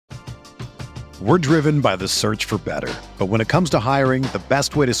We're driven by the search for better. But when it comes to hiring, the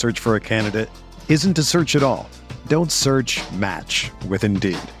best way to search for a candidate isn't to search at all. Don't search, match with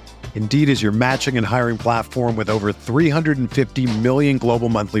Indeed. Indeed is your matching and hiring platform with over 350 million global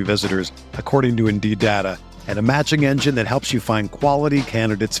monthly visitors, according to Indeed data, and a matching engine that helps you find quality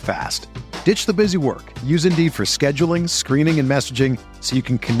candidates fast. Ditch the busy work. Use Indeed for scheduling, screening, and messaging so you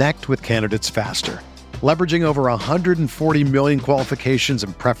can connect with candidates faster. Leveraging over 140 million qualifications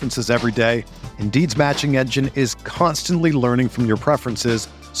and preferences every day, Indeed's matching engine is constantly learning from your preferences,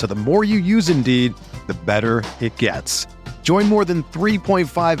 so the more you use Indeed, the better it gets. Join more than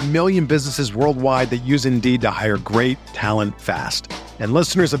 3.5 million businesses worldwide that use Indeed to hire great talent fast. And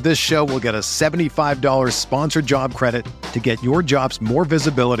listeners of this show will get a $75 sponsored job credit to get your jobs more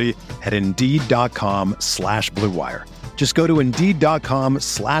visibility at Indeed.com/Blue Wire. Just go to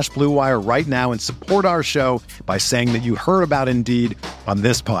Indeed.com/Blue Wire right now and support our show by saying that you heard about Indeed on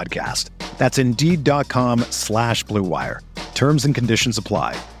this podcast. That's Indeed.com/Blue Wire. Terms and conditions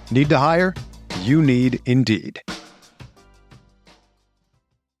apply. Need to hire? You need Indeed.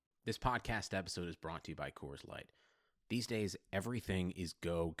 This podcast episode is brought to you by Coors Light. These days, everything is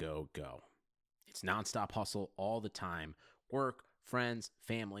go, go, go. It's nonstop hustle all the time. Work, friends,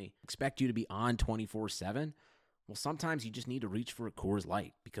 family, expect you to be on 24/7. Well, sometimes you just need to reach for a Coors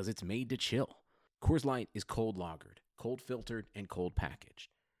Light because it's made to chill. Coors Light is cold lagered, cold filtered, and cold packaged.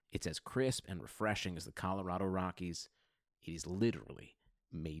 It's as crisp and refreshing as the Colorado Rockies. It is literally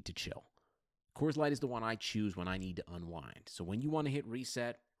made to chill. Coors Light is the one I choose when I need to unwind. So when you want to hit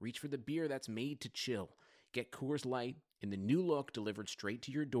reset, reach for the beer that's made to chill. Get Coors Light in the new look delivered straight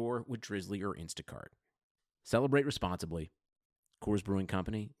to your door with Drizzly or Instacart. Celebrate responsibly. Coors Brewing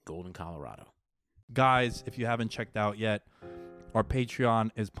Company, Golden, Colorado. Guys, if you haven't checked out yet, our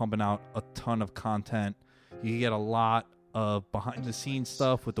Patreon is pumping out a ton of content. You get a lot of behind-the-scenes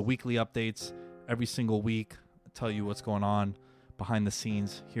stuff with the weekly updates every single week. I tell you what's going on behind the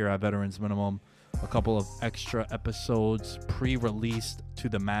scenes here at Veterans Minimum. A couple of extra episodes pre-released to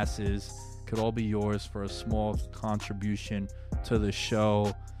the masses could all be yours for a small contribution to the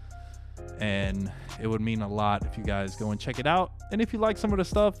show. And it would mean a lot if you guys go and check it out. And if you like some of the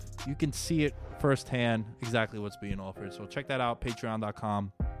stuff, you can see it firsthand exactly what's being offered. So check that out,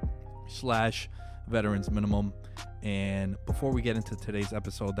 patreon.com/Veterans Minimum. And before we get into today's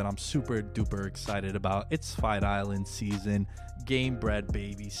episode that I'm super duper excited about, it's Fight Island season. Game Bread,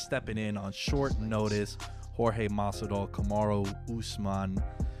 baby, stepping in on short notice. Jorge Masvidal, Kamaru Usman.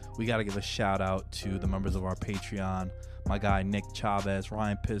 We got to give a shout out to the members of our Patreon. My guy Nick Chavez,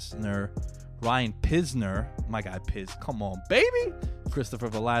 Ryan Pisner, my guy Piz, come on, baby. Christopher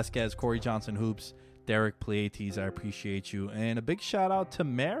Velasquez, Corey Johnson Hoops, Derek Pleiades, I appreciate you. And a big shout out to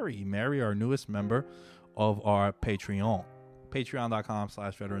Mary, our newest member of our Patreon.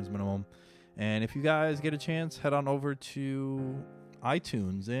 Patreon.com/Veterans Minimum. And if you guys get a chance, head on over to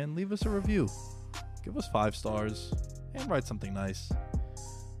iTunes and leave us a review. Give us 5 stars and write something nice.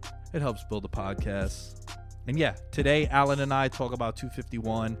 It helps build the podcast. And yeah, today Alan and I talk about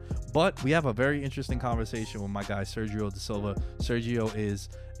 251, but we have a very interesting conversation with my guy Sergio Da Silva. Sergio is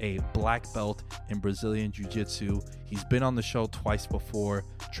a black belt in Brazilian Jiu-Jitsu. He's been on the show twice before.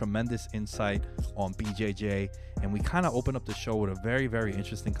 Tremendous insight on BJJ. And we kind of open up the show with a very, very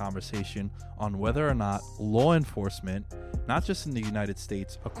interesting conversation on whether or not law enforcement, not just in the United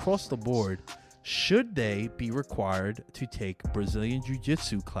States, across the board, should they be required to take Brazilian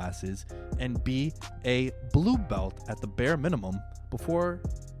Jiu-Jitsu classes and be a blue belt at the bare minimum before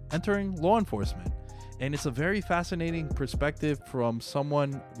entering law enforcement? And it's a very fascinating perspective from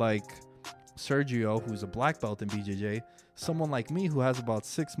someone like Sergio, who's a black belt in BJJ, someone like me who has about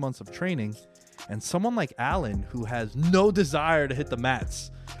 6 months of training, and someone like Alan who has no desire to hit the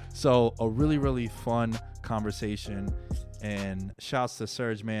mats. So a really, really fun conversation. And shouts to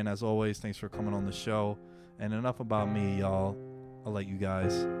Serge, man, as always. Thanks for coming on the show. And enough about me, y'all. I'll let you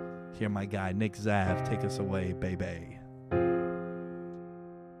guys hear my guy, Nick Zav, take us away, baby.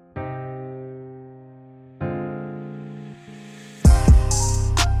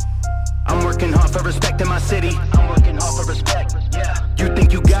 I'm working hard for respect in my city. I'm working hard for respect, yeah. You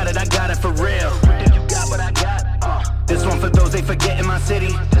think you got it, I got it for real. You think you got what I got? This one for those they forget in my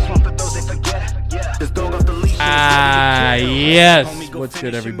city. This one for those they forget, yeah. This dog off the leash. Yes. What's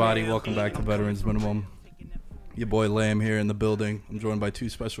good, everybody? Welcome back to Veterans Minimum. Your boy Lamb here in the building. I'm joined by 2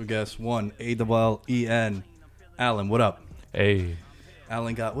 special guests. One, A-double-L-E-N. Alan, what up? Hey.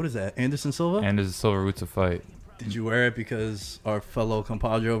 Alan got, what is that, Anderson Silva? Anderson Silva, Roots to Fight. Did you wear it because our fellow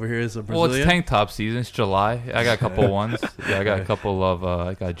compadre over here is a Brazilian? Well, it's tank top season. It's July. I got a couple ones. Yeah, I got a couple of,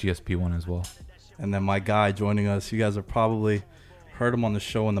 I got a GSP one as well. And then my guy joining us, you guys have probably heard him on the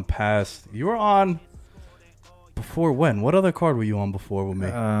show in the past. You were on before when? What other card were you on before with me?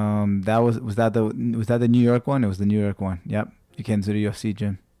 That was that the New York one? It was the New York one. Yep. You came to the UFC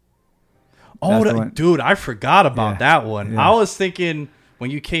gym. Dude, I forgot about that one. Yeah. I was thinking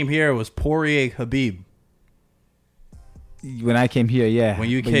when you came here, it was Poirier Khabib. When I came here, yeah. When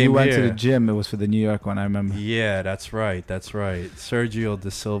you But came you went here. to the gym, it was for the New York one, I remember. Yeah, that's right. Sergio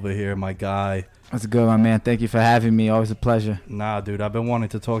Da Silva here, my guy. That's good, my man. Thank you for having me. Always a pleasure. Nah, dude, I've been wanting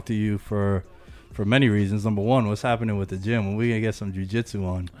to talk to you for many reasons. Number one, what's happening with the gym? When we gonna get some jiu-jitsu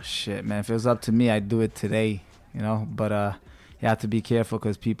on? Shit, man. If it was up to me, I'd do it today, you know. But you have to be careful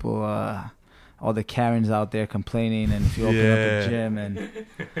because people, all the Karens out there complaining, and if you open up a gym and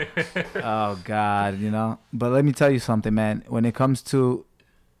oh God, you know. But let me tell you something, man. When it comes to,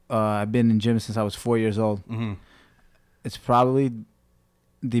 I've been in gym since I was 4 years old. Mm-hmm. It's probably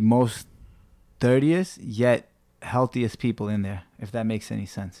the most dirtiest yet healthiest people in there, if that makes any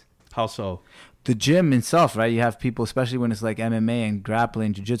sense. How so? The gym itself, right? You have people, especially when it's like MMA and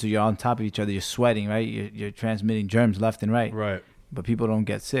grappling, jiu-jitsu, you're on top of each other, you're sweating, right? You're transmitting germs left and right. Right. But people don't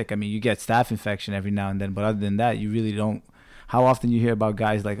get sick. I mean, you get staph infection every now and then, but other than that, you really don't. How often you hear about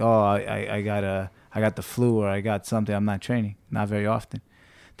guys like, oh, I got the flu or I got something, I'm not training? Not very often.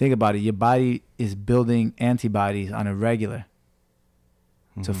 Think about it. Your body is building antibodies on a regular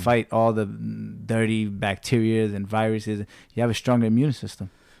to fight all the dirty bacteria and viruses. You have a stronger immune system.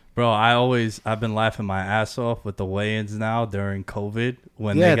 Bro, I've been laughing my ass off with the weigh-ins now during COVID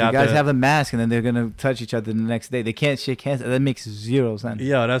when Yeah, they got the guys have a mask and then they're gonna touch each other the next day. They can't shake hands. That makes zero sense.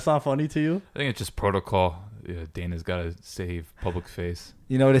 Yo, that's not funny to you? I think it's just protocol. Yeah, Dana's got to save public face.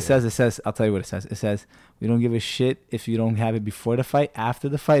 You know what it says? It says, I'll tell you what it says. It says, we don't give a shit if you don't have it before the fight. After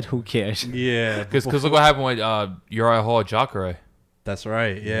the fight, who cares? Yeah. Because look what happened with Uriah Hall Jacare. That's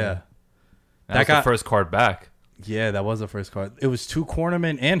right, yeah. That was the first card back. Yeah, that was the first card. It was 2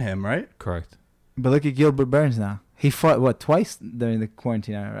 cornermen and him, right? Correct. But look at Gilbert Burns now. He fought, what, twice during the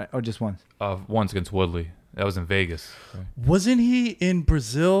quarantine, right? Or just once? Once against Woodley. That was in Vegas. Right? Wasn't he in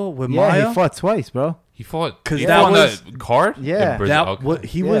Brazil with Yeah, Maia? he fought twice, bro. He fought 'Cause he that fought was- on the card? Yeah. In Brazil? That, Okay.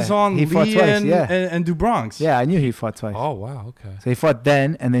 he was Yeah, on he fought Lee twice, and, yeah. and DuBronx. Yeah, I knew he fought twice. Oh, wow. Okay. So he fought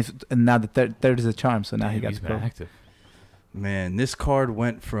then, and now the third is a charm, so now he Damn, got he's the been pro. active. Man, this card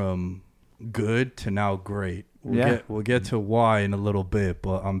went from good to now great. We'll get to why in a little bit,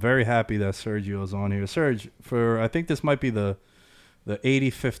 but I'm very happy that Sergio's on here. Serge, I think this might be the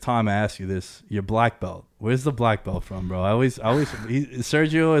 85th time I ask you this. Your black belt. Where's the black belt from, bro?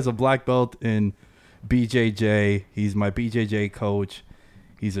 Sergio is a black belt in BJJ. He's my BJJ coach.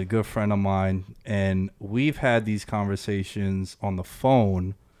 He's a good friend of mine, and we've had these conversations on the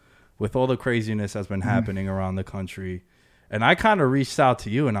phone with all the craziness that's been happening around the country. And I kind of reached out to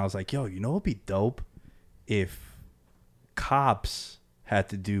you, and I was like, yo, you know what'd be dope? If cops had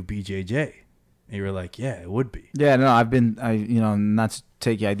to do BJJ. And you were like, yeah, it would be. Yeah, no, not to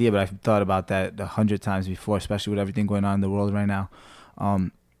take your idea, but I've thought about that 100 times before, especially with everything going on in the world right now.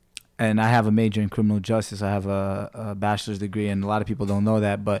 And I have a major in criminal justice. I have a bachelor's degree, and a lot of people don't know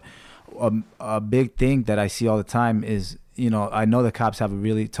that. But a big thing that I see all the time is, I know the cops have a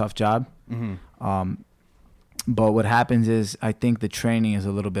really tough job. Mm-hmm. But what happens is I think the training is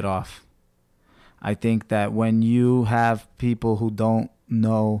a little bit off. I think that when you have people who don't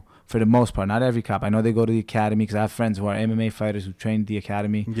know, for the most part, not every cop. I know they go to the academy because I have friends who are MMA fighters who train at the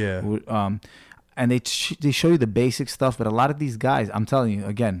academy. Yeah. And they show you the basic stuff. But a lot of these guys, I'm telling you,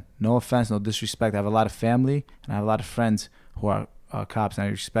 again, no offense, no disrespect. I have a lot of family and I have a lot of friends who are cops, and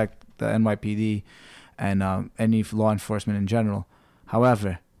I respect the NYPD and any law enforcement in general.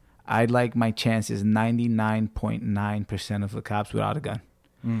 However, I'd like my chances 99.9% of the cops without a gun.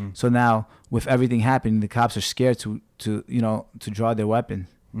 So now, with everything happening, the cops are scared to draw their weapons.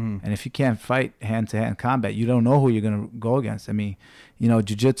 And if you can't fight hand-to-hand combat, you don't know who you're gonna go against. I mean,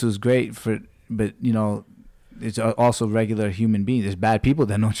 jiu-jitsu is great but it's also regular human beings. There's bad people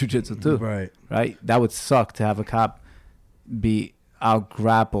that know jiu-jitsu too. Right. That would suck to have a cop be out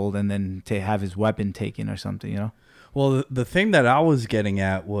grappled and then to have his weapon taken or something. Well, the thing that I was getting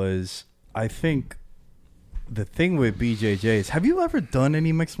at was, I think the thing with BJJ is, have you ever done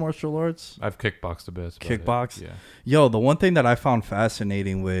any mixed martial arts? I've kickboxed a bit. Kickbox? Yeah. Yo, the one thing that I found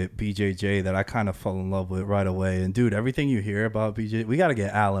fascinating with BJJ that I kind of fell in love with right away, and dude, everything you hear about BJJ, we got to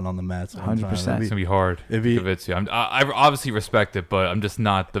get Alan on the mats. 100%. It's going to be hard to convince you. I obviously respect it, but I'm just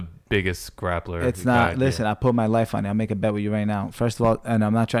not the biggest grappler. It's not. Listen, I put my life on it. I'll make a bet with you right now. First of all, and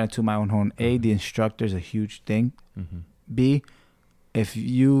I'm not trying to toot my own horn. A, the instructor's a huge thing. Mm-hmm. B, if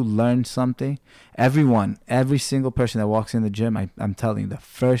you learn something, every single person that walks in the gym, I'm telling you, the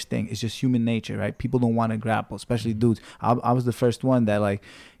first thing is just human nature, right? People don't want to grapple, especially dudes. I was the first one that, like,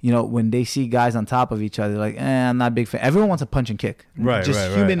 you know, when they see guys on top of each other, like, I'm not a big fan. Everyone wants to punch and kick. Right, just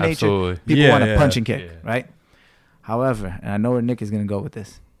right, human right. nature. Absolutely. People Yeah, want to yeah, punch and kick, yeah. right? However, and I know where Nick is going to go with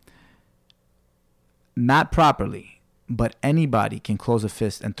this, not properly, but anybody can close a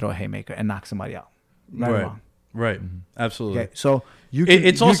fist and throw a haymaker and knock somebody out. Right or Right. wrong? Right. Absolutely. Okay, so you can,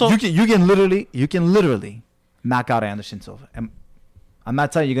 It's you, also- you can literally knock out Anderson Silva. And I'm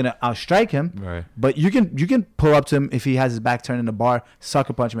not telling you you're gonna outstrike him, Right. but you can pull up to him if he has his back turned in the bar,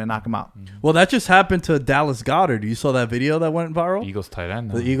 sucker punch him and knock him out. Well, that just happened to Dallas Goedert. You saw that video that went viral? Eagles tight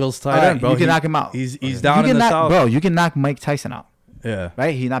end. The Eagles tight All right, end, bro. you can knock him out. He's You down can in the knock, south. bro. You can knock Mike Tyson out, Yeah.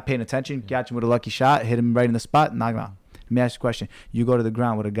 right? He's not paying attention. Catch him with a lucky shot, hit him right in the spot, knock him out. Let me ask you a question: you go to the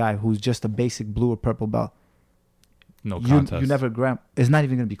ground with a guy who's just a basic blue or purple belt. No You contest. never grab. It's not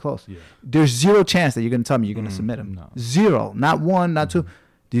even gonna be close. Yeah. There's zero chance that you're gonna tell me you're gonna submit him. no. Zero, not one, not two.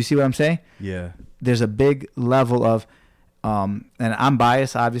 Do you see what I'm saying? Yeah. There's a big level of, and I'm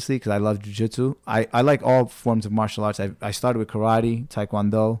biased obviously because I love jiu-jitsu. I like all forms of martial arts. I started with karate,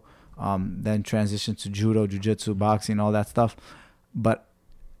 taekwondo, then transitioned to judo, jiu-jitsu, boxing, all that stuff. But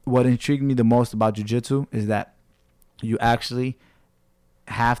what intrigued me the most about jiu-jitsu is that you actually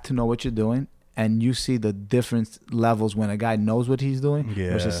have to know what you're doing, and you see the different levels when a guy knows what he's doing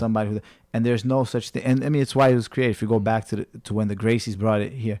versus Yeah. somebody who. And there's no such thing. And I mean, it's why it was created. If you go back to when the Gracies brought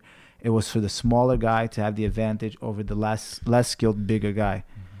it here, it was for the smaller guy to have the advantage over the less skilled, bigger guy.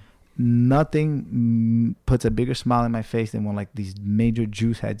 Nothing puts a bigger smile on my face than when like these major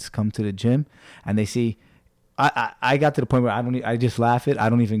juice heads come to the gym and they see. I got to the point where I just laugh it. I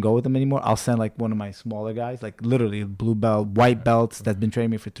don't even go with them anymore. I'll send like one of my smaller guys, like literally blue belt, white belts that's been training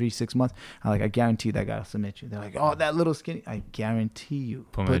me for 3-6 months. I guarantee that guy will submit you. They're like, oh, that little skinny. I guarantee you.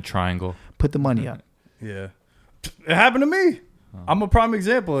 Put him in a triangle. Put the money up. Yeah. It happened to me. I'm a prime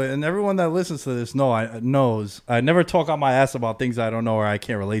example, and everyone that listens to this knows I never talk on my ass about things I don't know or I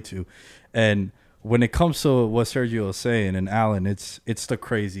can't relate to. And when it comes to what Sergio was saying and Alan, it's the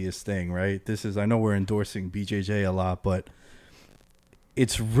craziest thing, right? I know we're endorsing BJJ a lot, but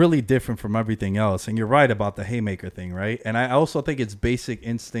it's really different from everything else. And you're right about the haymaker thing, right? And I also think it's basic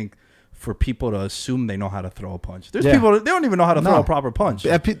instinct for people to assume they know how to throw a punch. There's people they don't even know how to throw a proper punch.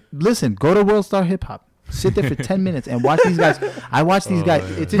 Listen, go to World Star Hip Hop. Sit there for 10 minutes and watch these guys. I watch these guys.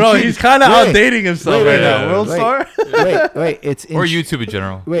 It's Bro, intriguing. he's kind of outdating himself right now. World wait, Star? Wait. It's Or YouTube in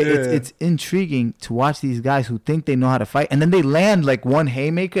general. Wait, Yeah. it's intriguing to watch these guys who think they know how to fight, and then they land like one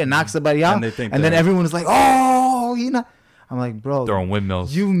haymaker and knock somebody out, And they think then that- everyone is like, "Oh, you know." I'm like, bro, Throwing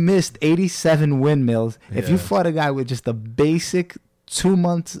windmills. you missed 87 windmills. If you Yeah. fought a guy with just a basic 2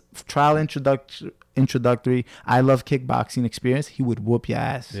 months trial introductory, I love kickboxing experience, he would whoop your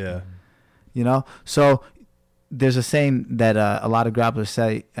ass. Yeah. You know, so there's a saying that a lot of grapplers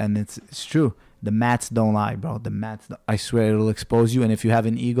say, and it's true. The mats don't lie, bro. The mats, I swear, it'll expose you, and if you have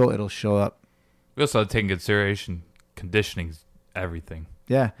an ego, it'll show up. We also have to take into consideration conditioning's everything.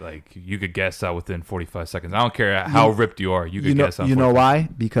 Yeah. Like you could guess out within 45 seconds. I don't care how ripped you are. You could guess out. You know 45 why?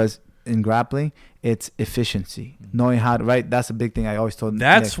 Because in grappling, it's efficiency, knowing how to. Right, that's a big thing I always told.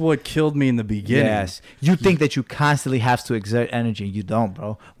 That's Nick. what killed me in the beginning. Yes, you think that you constantly have to exert energy. You don't,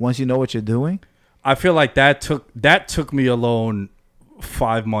 bro. Once you know what you're doing, I feel like that took me alone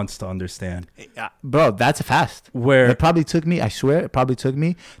 5 months to understand. bro, that's fast. Where It probably took me, I swear, it probably took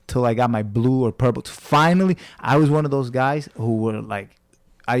me till I got my blue or purple. Finally, I was one of those guys who were like,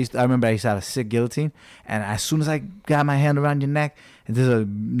 I remember I used to have a sick guillotine, and as soon as I got my hand around your neck, and this is a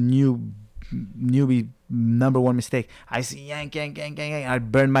newbie number one mistake, I see yank. I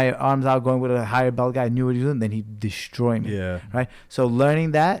burned my arms out going with a higher belt guy, knew what he was doing, then he destroyed me. Yeah. Right? So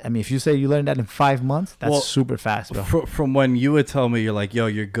learning that, I mean, if you say you learned that in 5 months, that's super fast, bro. From when you would tell me, you're like, yo,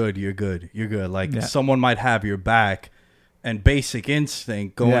 you're good. Like Yeah. someone might have your back, and basic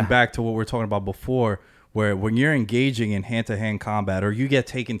instinct, going back to what we were talking about before, where when you're engaging in hand-to-hand combat or you get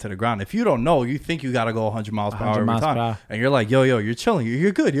taken to the ground, if you don't know, you think you got to go 100 miles per hour every time. And you're like, yo, you're chilling.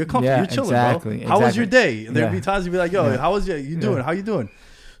 You're good. You're comfortable. Yeah, you're chilling, exactly, bro. How was your exactly. day? There'd be times you'd be like, yo, how was you doing? Yeah. How you doing?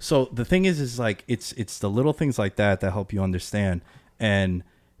 So the thing is like, it's the little things like that help you understand. And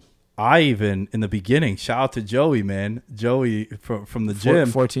I even, in the beginning, shout out to Joey, man. Joey from the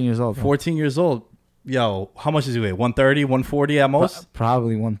gym. 14 years old, bro. 14 years old. Yo, how much does he weigh? 130, 140 at most?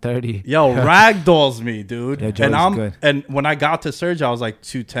 Probably 130. Yo, ragdolls me, dude. Yeah, Joey's good. And when I got to Surge, I was like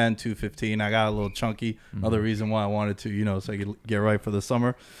 210, 215. I got a little chunky. Another reason why I wanted to, so I could get right for the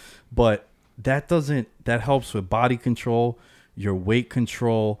summer. But that helps with body control, your weight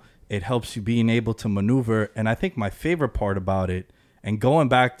control. It helps you being able to maneuver. And I think my favorite part about it, And going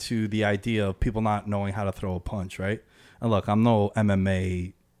back to the idea of people not knowing how to throw a punch, right? And look, I'm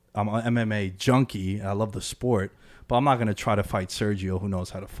an MMA junkie. I love the sport, but I'm not going to try to fight Sergio, who knows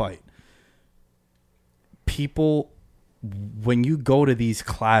how to fight. People, when you go to these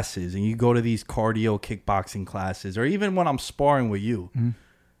classes and you go to these cardio kickboxing classes, or even when I'm sparring with you,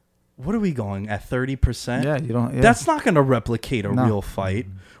 what are we going at 30%? Yeah, you don't. Yeah. That's not going to replicate a real fight.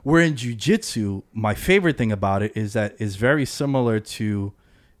 Where in jiu-jitsu, my favorite thing about it is that it's very similar to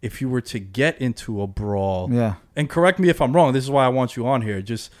if you were to get into a brawl. Yeah. And correct me if I'm wrong. This is why I want you on here.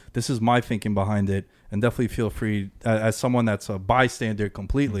 Just this is my thinking behind it, and definitely feel free as someone that's a bystander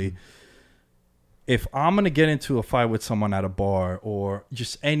completely. If I'm going to get into a fight with someone at a bar or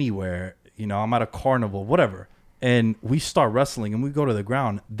just anywhere, you know, I'm at a carnival, whatever, and we start wrestling and we go to the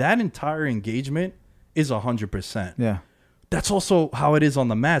ground, that entire engagement is 100%. Yeah. That's also how it is on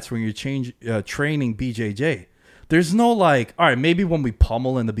the mats when you're training BJJ. There's no like, all right, maybe when we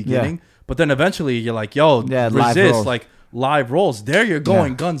pummel in the beginning, but then eventually you're like, yo, resist, like live rolls. There you're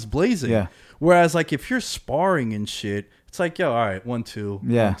going, guns blazing. Yeah. Whereas like if you're sparring and shit, it's like, yo, all right, 1, 2,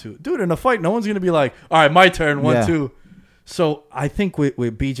 1, 2. Dude, in a fight, no one's going to be like, all right, my turn, 1, 2. So I think with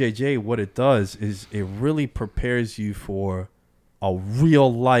BJJ, what it does is it really prepares you for a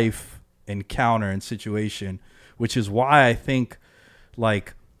real life encounter and situation, which is why I think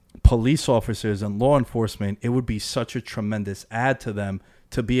like police officers and law enforcement, it would be such a tremendous add to them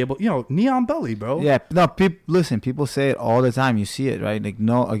to be able, you know, neon belly, bro. Yeah, no, listen, people say it all the time. You see it, right? Like,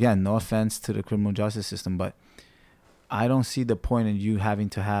 no offense to the criminal justice system, but I don't see the point in you having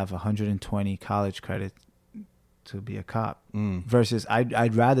to have 120 college credits to be a cop. Versus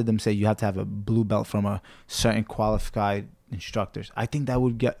I'd rather them say you have to have a blue belt from a certain qualified instructors. I think that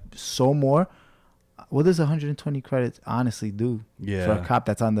would get so more. What does 120 credits honestly do for a cop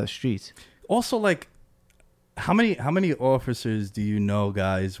that's on the streets? Also, like, how many officers do you know,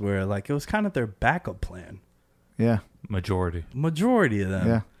 guys, where like it was kind of their backup plan? Yeah, majority of them.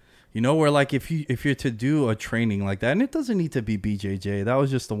 Yeah, you know, where like if you're to do a training like that, and it doesn't need to be BJJ. That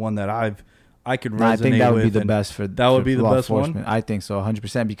was just the one that I could resonate with. I think that would be the best for that would be the best one. I think so,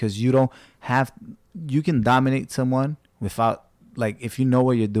 100%, because you can dominate someone without. Like, if you know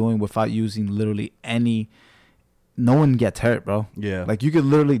what you're doing without using literally no one gets hurt, bro. Yeah. Like, you could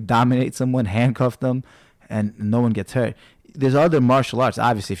literally dominate someone, handcuff them, and no one gets hurt. There's other martial arts,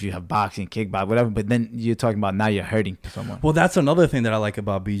 obviously, if you have boxing, kickboxing, whatever, but then you're talking about now you're hurting someone. Well, that's another thing that I like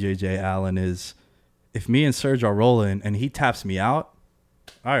about BJJ, Alan, is if me and Serge are rolling and he taps me out,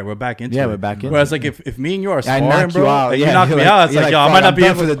 all right, we're back into it. Yeah, we're back in. Whereas, like, if me and you are sparring, bro, and you knock me out, it's like, yo, I might not be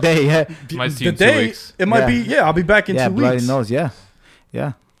able for the day. Yeah, might see you in 2 weeks. It might be, I'll be back in 2 weeks. Yeah, bloody nose,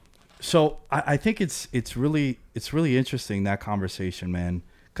 yeah. So I think it's really interesting, that conversation, man.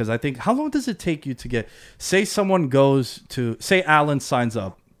 Because I think, how long does it take you to get? Say someone goes to, say Alan signs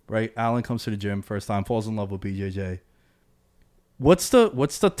up, right? Alan comes to the gym first time, falls in love with BJJ. What's the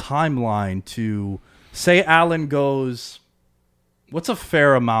timeline to say Alan goes? What's a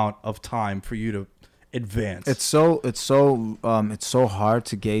fair amount of time for you to advance? It's so hard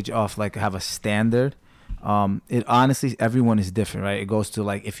to gauge off, like, have a standard. It honestly, everyone is different, right? It goes to,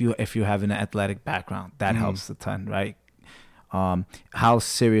 like, if you have an athletic background, that helps a ton, right? How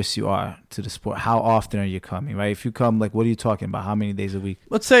serious you are to the sport, how often are you coming, right? If you come, like, what are you talking about? How many days a week?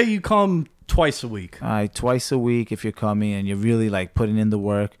 Let's say you come twice a week. All right, twice a week. If you're coming and you're really, like, putting in the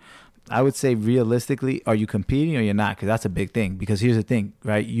work, I would say realistically, are you competing or you're not? Because that's a big thing. Because here's the thing,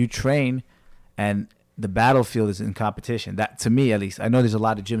 right? You train, and the battlefield is in competition. That, to me at least, I know there's a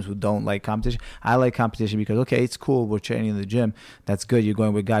lot of gyms who don't like competition. I like competition because, okay, it's cool. We're training in the gym. That's good. You're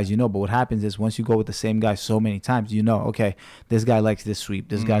going with guys you know. But what happens is once you go with the same guy so many times, you know, okay, this guy likes this sweep.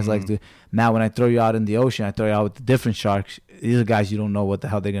 This guy's likes to. Now when I throw you out in the ocean, I throw you out with different sharks. These are guys you don't know what the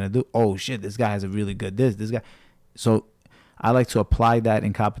hell they're going to do. Oh, shit, this guy has a really good this guy. So I like to apply that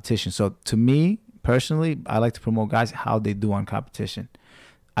in competition. So to me, personally, I like to promote guys how they do on competition.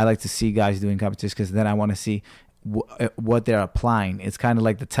 I like to see guys doing competition because then I want to see what they're applying. It's kind of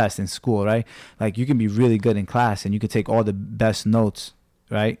like the test in school, right? Like, you can be really good in class and you can take all the best notes,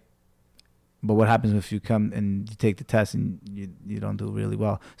 right? But what happens if you come and you take the test and you don't do really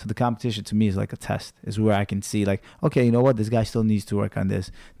well? So the competition to me is like a test. Is where I can see, like, okay, you know what? This guy still needs to work on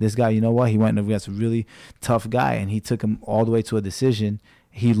this. This guy, you know what? He went against a really tough guy and he took him all the way to a decision.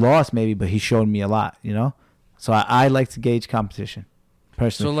 He lost maybe, but he showed me a lot, you know? So I like to gauge competition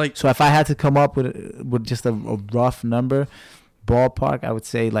personally. So if I had to come up with just a rough number, ballpark, I would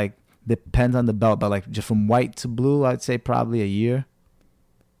say, like, depends on the belt, but like just from white to blue, I'd say probably a year.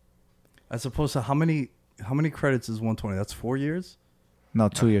 As opposed to how many credits is 120? That's 4 years? No,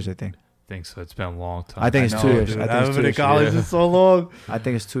 2 years, I think. think so. It's been a long time. I think it's 2 years. Dude, I I think haven't it's 2 been in years. college in so long. I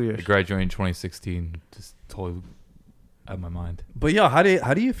think it's 2 I years. graduated in 2016. Just totally out of my mind. But yeah, how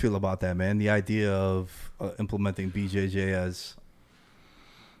do you feel about that, man? The idea of implementing BJJ as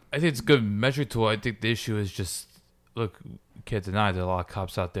I think it's a good measure tool. I think the issue is just, look, can't deny there are a lot of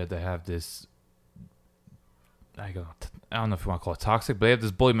cops out there that have this, I don't know if you want to call it toxic, but they have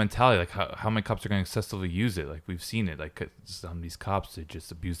this bully mentality. Like, how many cops are going to excessively use it? Like, we've seen it. Like, some of these cops, they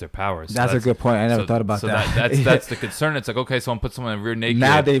just abuse their powers. So That's a good point. I never thought about that. That's the concern. It's like, okay, someone puts someone in rear naked.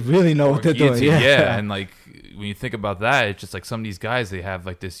 Now they really know what they're doing. guillotine. Yeah. Yeah, and like, when you think about that, it's just like some of these guys, they have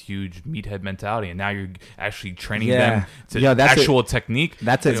like this huge meathead mentality, and now you're actually training them to actual technique.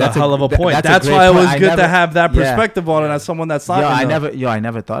 That's a hell of a point. That's why it was good to have that perspective on it as someone that's not. I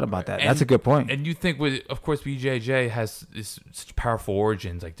never thought about that. That's a good point. And you think with, of course, BJJ has such powerful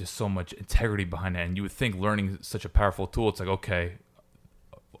origins. Like, there's so much integrity behind it, and you would think learning such a powerful tool, it's like, okay,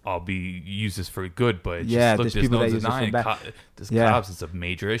 I'll use this for good, but there's there's people no that use it for denying bad. cops is a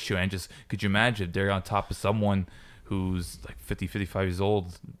major issue. And just, could you imagine if they're on top of someone who's like 50, 55 years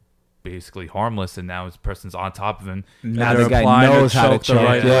old, basically harmless, and now this person's on top of him. Now the guy knows how to choke the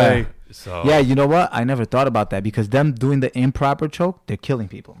right way. So yeah, you know what? I never thought about that, because them doing the improper choke, they're killing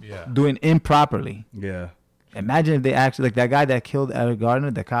people. Yeah. Doing improperly. Yeah. Imagine if they actually, like that guy that killed Eric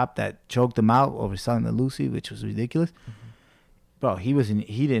Gardner, the cop that choked him out over selling the Lucy, which was ridiculous. Mm-hmm. Bro, he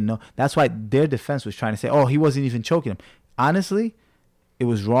didn't know. That's why their defense was trying to say, oh, he wasn't even choking him. Honestly, it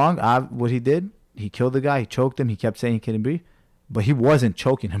was wrong. What he did, he killed the guy, he choked him, he kept saying he couldn't breathe, but he wasn't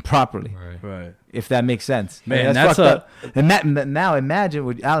choking him properly. Right. If that makes sense. Man, that's fucked up. And now imagine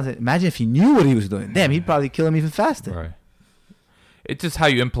what Alan said. Imagine if he knew what he was doing. Damn, he'd probably kill him even faster. Right. It's just how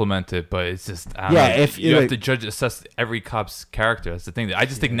you implement it, but it's just if you have to assess every cop's character. That's the thing. I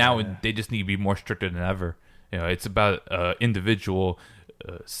just think now they just need to be more stricter than ever. You know, it's about individual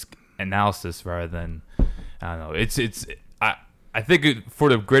analysis rather than, I don't know. I think for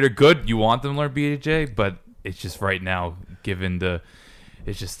the greater good, you want them to learn BJJ, but it's just right now, given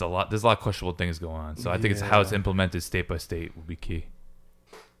it's just a lot. There's a lot of questionable things going on. So I think it's how it's implemented state by state will be key.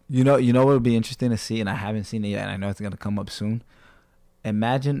 You know what would be interesting to see, and I haven't seen it yet, and I know it's gonna come up soon.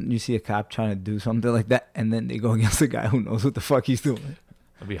 Imagine you see a cop trying to do something like that, and then they go against a guy who knows what the fuck he's doing.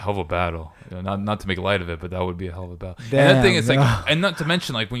 It'd be a hell of a battle. You know, not to make light of it, but that would be a hell of a battle. Damn, and the thing is, like, and not to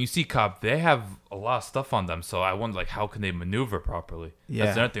mention, like, when you see cop, they have a lot of stuff on them. So I wonder, like, how can they maneuver properly? Yeah.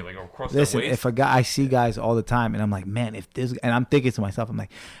 That's another thing. Like, across Listen, their waist. if a guy, I see guys all the time, and I'm like, man, and I'm thinking to myself, I'm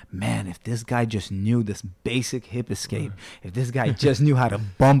like, man, if this guy just knew this basic hip escape, if this guy just knew how to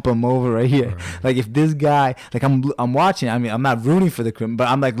bump him over right here, like if this guy, like I'm watching, I mean, I'm not rooting for the criminal, but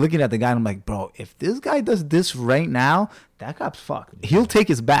I'm like looking at the guy, and I'm like, bro, if this guy does this right now, that cop's fucked. He'll take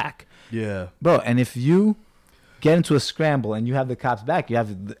his back. Yeah. Bro, and if you get into a scramble and you have the cops back, you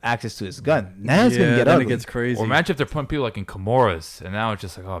have access to his gun. Now it's going to get ugly. It gets crazy. Or imagine if they're putting people like in Kimuras, and now it's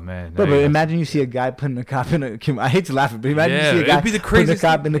just like, oh man. But imagine you see a guy putting a cop in a Kimura. I hate to laugh, but imagine you see a guy putting a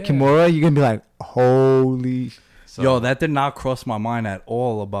cop in a Kimura, you're going to be like, holy. Yo, that did not cross my mind at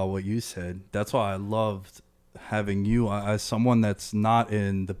all about what you said. That's why I loved having you as someone that's not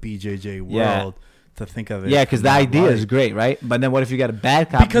in the BJJ world. To think of it. Yeah, because the idea is great, right? But then what if you got a bad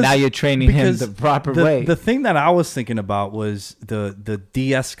cop? Now you're training him the proper way. The thing that I was thinking about was the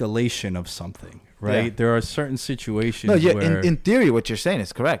de-escalation of something, right? Yeah. There are certain situations where... in theory, what you're saying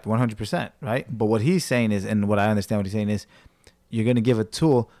is correct, 100%, right? But what he's saying is, and what I understand what he's saying is, you're going to give a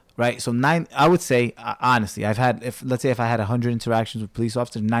tool, right? So I would say, honestly, let's say if I had 100 interactions with police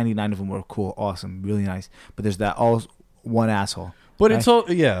officers, 99 of them were cool, awesome, really nice. But there's that one asshole. But right? it's all,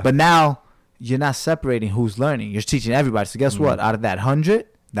 yeah. But now... you're not separating who's learning. You're teaching everybody. So guess what? Out of that 100,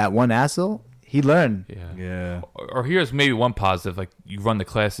 that one asshole, he learned. Yeah. Or here's maybe one positive. Like, you run the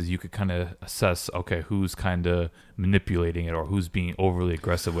classes, you could kind of assess, okay, who's kind of manipulating it or who's being overly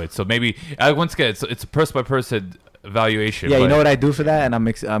aggressive with. So maybe, once again, it's a person-by-person evaluation. Yeah, you know what I do for that? And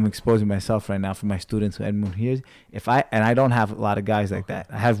I'm exposing myself right now for my students who anyone hears. I don't have a lot of guys like that.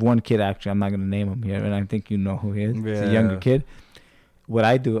 I have one kid, actually. I'm not going to name him here, and I think you know who he is. Yeah. It's a younger kid. What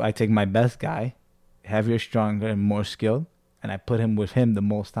I do, I take my best guy, heavier, stronger, and more skilled, and I put him with him the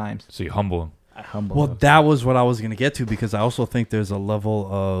most times. So you humble him. I humble him. Well, that was what I was going to get to, because I also think there's a level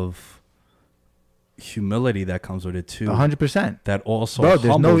of humility that comes with it too. 100%. That also Bro,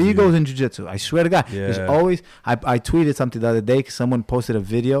 there's no you. egos in jiu-jitsu. I swear to God. Yeah. There's always... I tweeted something the other day. Someone posted a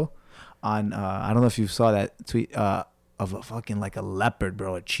video on... I don't know if you saw that tweet of a fucking like a leopard,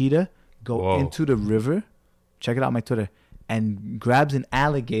 bro. A cheetah go into the river. Check it out on my Twitter. And grabs an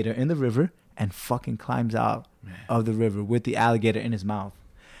alligator in the river and fucking climbs out of the river with the alligator in his mouth.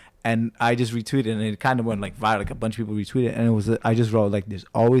 And I just retweeted, and it kind of went like viral. Like a bunch of people retweeted, and it was I just wrote like, "There's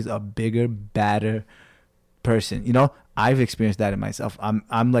always a bigger, badder person." You know, I've experienced that in myself.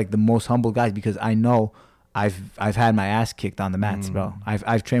 I'm like the most humble guy because I know I've had my ass kicked on the mats, bro.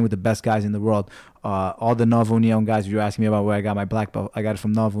 I've trained with the best guys in the world. All the Nova Union guys. If you're asking me about where I got my black belt, I got it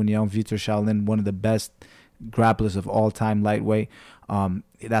from Nova Union. Vitor Shaolin, one of the best grapplers of all time, lightweight.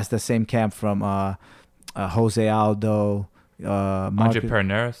 That's the same camp from Jose Aldo. Andre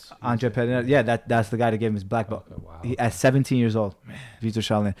Pederneiras. Yeah, that's the guy that gave him his black belt. Okay, wow. At 17 years old, Vitor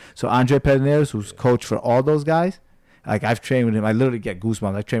Shaolin. So Andre Pederneiras, who's coach for all those guys, like I've trained with him. I literally get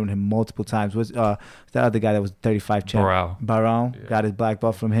goosebumps. I've trained with him multiple times. Was that other guy that was 35 champ? Barão. Yeah. Got his black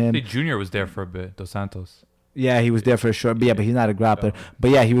belt from him. Hey, Junior was there for a bit. Dos Santos. Yeah, he was there for a short. But yeah, but he's not a grappler.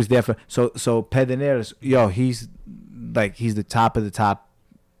 But yeah, he was there for. So Pederneiras, he's the top of the top.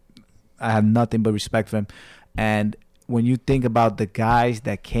 I have nothing but respect for him. And when you think about the guys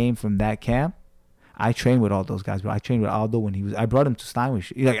that came from that camp, I trained with all those guys, bro. I trained with Aldo I brought him to Steinway.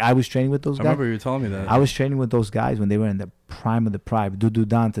 Like I was training with those guys. I remember you were telling me that. I was training with those guys when they were in the prime of the prime. Dudu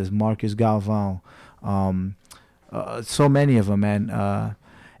Dantas, Marcus Galvão, so many of them, man.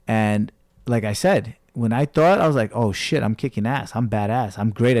 And like I said, when I thought, I was like, oh shit, I'm kicking ass. I'm badass. I'm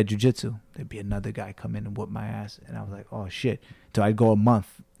great at jiu-jitsu. There'd be another guy come in and whoop my ass. And I was like, oh shit. So I'd go a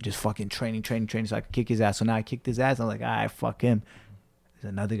month just fucking training so I could kick his ass. So now I kicked his ass. I'm like, all right, fuck him. There's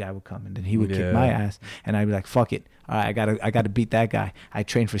another guy would come and then he would kick my ass. And I'd be like, fuck it. All right, I gotta beat that guy. I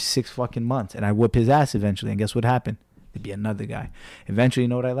trained for 6 fucking months and I whip his ass eventually. And guess what happened? There'd be another guy. Eventually, you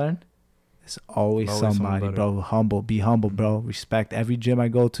know what I learned? There's always somebody, bro. Be humble, bro. Respect every gym I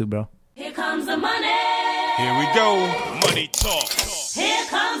go to, bro. Here comes the money. Here we go. Money talk. Here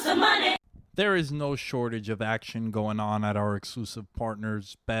comes the money. There is no shortage of action going on at our exclusive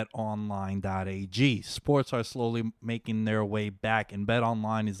partners, BetOnline.ag. Sports are slowly making their way back, and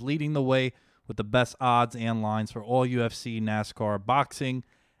BetOnline is leading the way with the best odds and lines for all UFC, NASCAR, boxing,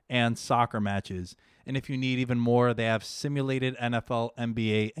 and soccer matches. And if you need even more, they have simulated NFL,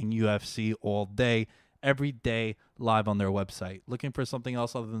 NBA, and UFC all day, every day, live on their website. Looking for something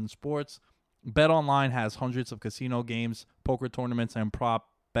else other than sports? BetOnline has hundreds of casino games, poker tournaments, and prop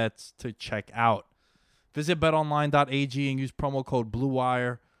bets to check out. Visit betonline.ag and use promo code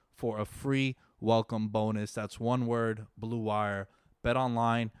BlueWire for a free welcome bonus. That's one word, BlueWire.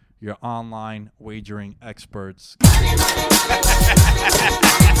 BetOnline, your online wagering experts.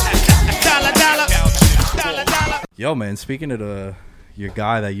 Yo, man, speaking of your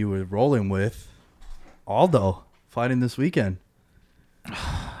guy that you were rolling with, Aldo, fighting this weekend.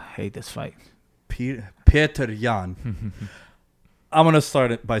 I hate this fight. Petr Yan. I'm going to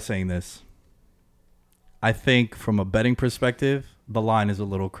start it by saying this. I think from a betting perspective, the line is a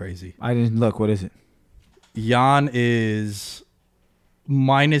little crazy. I didn't look. What is it? Yan is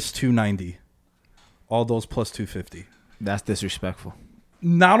minus 290. Aldo's plus 250. That's disrespectful.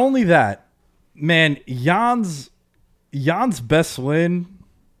 Not only that, man, Jan's best win.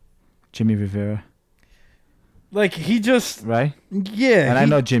 Jimmy Rivera. Like, he just... Right? Yeah. And I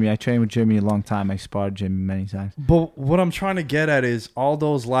know Jimmy. I trained with Jimmy a long time. I sparred Jimmy many times. But what I'm trying to get at is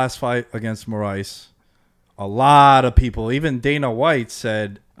Aldo's last fight against Moraes, a lot of people, even Dana White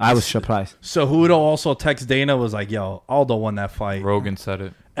said... I was surprised. Cejudo also text Dana, was like, yo, Aldo won that fight. Rogan said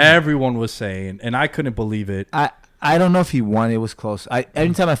it. Everyone was saying, and I couldn't believe it. I don't know if he won. It was close.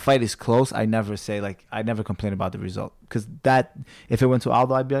 Anytime a fight is close, I never say, like, I never complain about the result. Because if it went to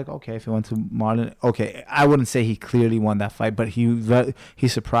Aldo, I'd be like, okay. If it went to Marlon, okay. I wouldn't say he clearly won that fight, but he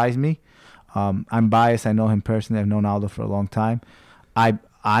surprised me. I'm biased. I know him personally. I've known Aldo for a long time. I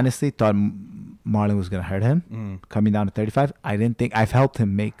honestly thought Marlon was going to hurt him coming down to 35. I didn't think. I've helped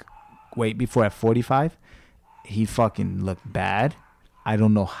him make weight before at 45. He fucking looked bad. I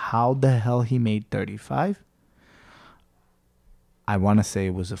don't know how the hell he made 35. I want to say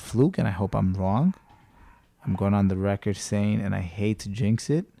it was a fluke, and I hope I'm wrong. I'm going on the record saying, and I hate to jinx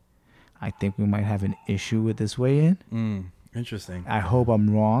it, I think we might have an issue with this weigh-in. Interesting. I hope I'm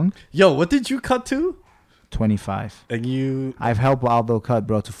wrong. Yo, what did you cut to? 25. And I've helped Aldo cut,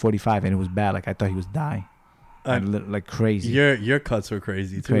 bro, to 45, and it was bad. Like, I thought he was dying. Like crazy. Your cuts were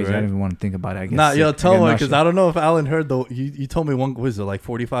crazy too. Crazy. Right? I don't even want to think about it. I guess. Nah, yo, tell me, because I don't know if Alan heard though. You told me one was it like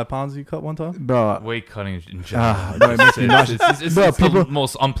 45 pounds you cut one time, bro. Weight cutting in general. Bro, it makes me nauseous. It's the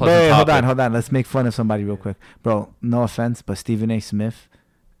most unpleasant topic. Hold on. Let's make fun of somebody real quick, bro. No offense, but Stephen A. Smith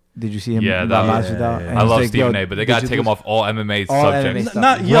Did you see him? Yeah, about that- Masvidal? And I he's love like, Stephen yo, A, but they did gotta you take him lose? off all MMA All subjects. MMA stuff.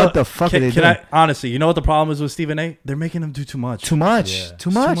 Not, What the fuck are they can doing? I honestly? You know what the problem is with Stephen A? They're making him do too much. Too much. Yeah.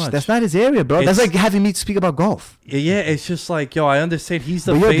 Too much. much. That's not his area, bro. That's It's- like having me speak about golf. Yeah, it's just like, yo, I understand he's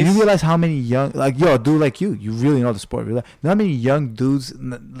the But yo, face. do you realize how many young, like, yo, a dude like you really know the sport. Really, you know how many young dudes,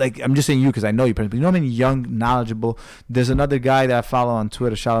 like, I'm just saying you because I know you personally, but you know how many young, knowledgeable. There's another guy that I follow on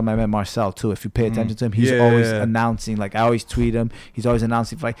Twitter. Shout out my man Marcel too. If you pay attention to him, he's Yeah, always yeah. announcing. Like, I always tweet him. He's always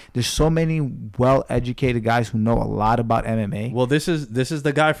announcing fight. There's so many well-educated guys who know a lot about MMA. Well, this is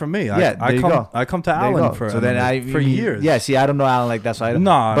the guy from me. Yeah, I there you come go. I come to There you Allen go. for so then MMA for mean, years. Yeah, see, I don't know Alan like that, so I don't.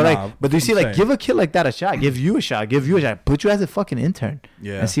 Nah, but nah, like, but do you see, I'm like, saying. give a kid like that a shot. Give you a shot. Give you a shot. Put you as a fucking intern.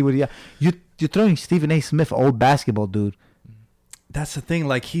 Yeah. And see what you got. You're throwing Stephen A. Smith, old basketball dude. That's the thing.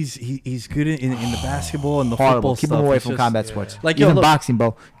 Like he's good in the basketball and the Horrible. football Keep stuff. him away It's from just- combat sports. Like, yo, Even look- boxing,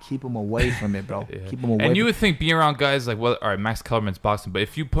 bro. Keep him away from it, bro. Yeah. Keep him away. And you from would think being around guys like, well, all right, Max Kellerman's boxing, but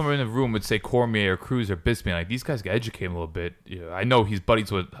if you put him in a room with, say, Cormier or Cruz or Bisping, like, these guys got educated a little bit. You know, I know he's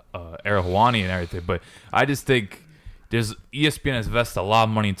buddies with Ariel Helwani and everything, but I just think ESPN has invested a lot of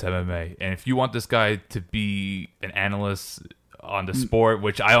money into MMA, and if you want this guy to be an analyst on the sport,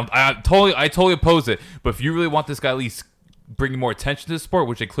 which I totally oppose it, but if you really want this guy at least bringing more attention to the sport,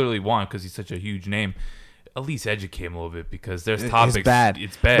 which they clearly want because he's such a huge name, at least educate him a little bit because there's topics. It's bad.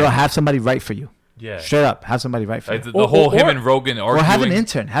 It's bad. Bro, have somebody write for you. Yeah. Straight up. Have somebody write for Like, you. the whole him and Rogan Or arguing. have an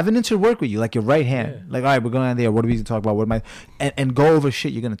intern. Have an intern work with you, like your right hand. Like, all right, we're going on there. What are we going to talk about? What am I? And go over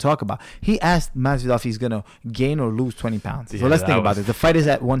shit you're going to talk about. He asked Masvidal if he's going to gain or lose 20 pounds. So Yeah, let's that think about was- it. The fight is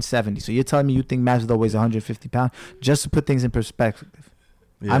at 170. So you're telling me you think Masvidal weighs 150 pounds? Just to put things in perspective,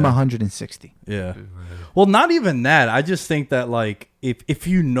 I'm 160. Yeah. Well, not even that. I just think that, like, if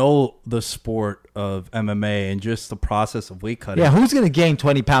you know the sport of MMA and just the process of weight cutting. Yeah, who's going to gain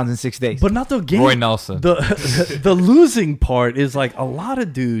 20 pounds in 6 days? But not the game. Roy Nelson. The losing part is like a lot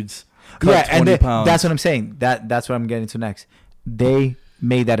of dudes cut 20 pounds. That's what I'm saying. That's what I'm getting to next. They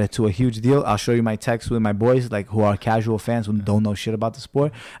made that into a huge deal. I'll show you my text with my boys, like, who are casual fans who don't know shit about the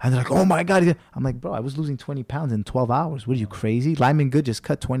sport, and they're like, "Oh my god!" I'm like, "Bro, I was losing 20 pounds in 12 hours. What are you, crazy?" Lyman Good just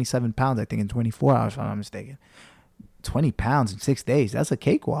cut 27 pounds, I think, in 24 hours, if I'm not mistaken. 20 pounds in 6 days. That's a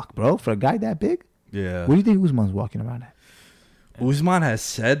cakewalk, bro, for a guy that big. Yeah. What do you think Usman's walking around at? Usman has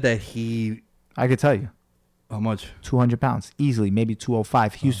said that he. I could tell you. How much? 200 pounds, easily, maybe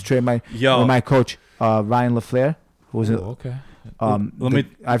 205. He used to train with Yo. my coach, Ryan LaFleur, who was okay.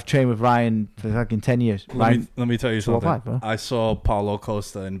 I've trained with Ryan for fucking 10 years. Ryan, Let me tell you something. 205, bro. I saw Paulo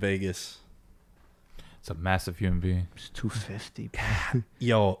Costa in Vegas. It's a massive human being. It's 250.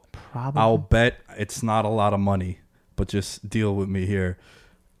 Yo, Probably. I'll bet it's not a lot of money, but just deal with me here.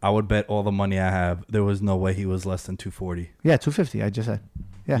 I would bet all the money I have. There was no way he was less than 240. Yeah, 250. I just said.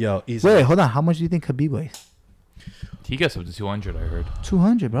 Yeah. Yo, easily. Wait, hold on. How much do you think Khabib weighs? He gets up to 200, I heard.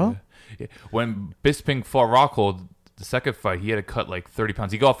 200, bro. Yeah. When Bisping fought Rockhold, the second fight, he had to cut like 30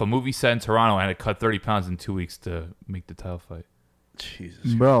 pounds. He got off a movie set in Toronto and had to cut 30 pounds in 2 weeks to make the title fight.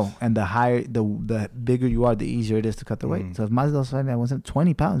 Jesus. Bro, and the higher, the bigger you are, the easier it is to cut the weight. So if Masvidal's fighting at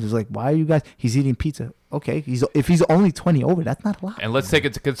 120 pounds, it's like, why are you guys? He's eating pizza. Okay, if he's only 20 over, that's not a lot. And let's take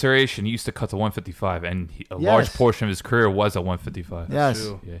into consideration, he used to cut to 155, and a large Yes. portion of his career was at 155. Yes.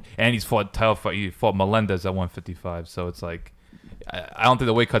 Yeah. And he's fought title fight. He fought Melendez at 155. So it's like, I don't think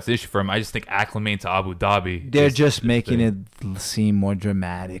the weight cut's the issue for him. I just think acclimating to Abu Dhabi. They're is just making big. it seem more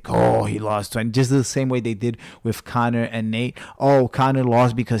dramatic. Oh, he lost 20. Just the same way they did with Conor and Nate. Oh, Conor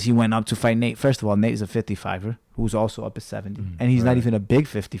lost because he went up to fight Nate. First of all, Nate is a 55er who's also up at 70. And he's not even a big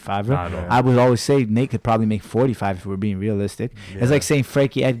 55er. Not at all. I would always say Nate could probably make 45 if we're being realistic. It's like saying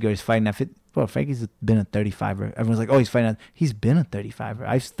Frankie Edgar is fighting at 50. Bro, Frankie's been a 35er. Everyone's like, oh, he's fighting. He's been a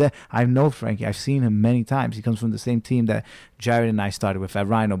 35er. I know Frankie. I've seen him many times. He comes from the same team that Jared and I started with at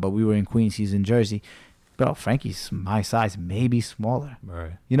Rhino, but we were in Queens. He's in Jersey. Bro, Frankie's my size, maybe smaller.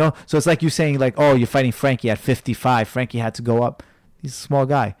 Right. You know? So it's like you saying, like, oh, you're fighting Frankie at 55. Frankie had to go up. He's a small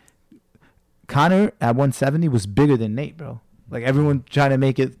guy. Conor at 170 was bigger than Nate, bro. Like, everyone trying to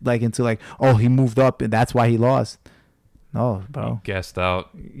make it, like, into, like, oh, he moved up and that's why he lost. No, bro. He gassed out.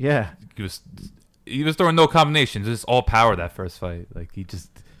 Yeah. He was throwing no combinations, just all power that first fight. Like he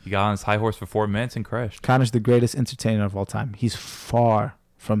got on his high horse for 4 minutes and crashed. Conor's the greatest entertainer of all time. He's far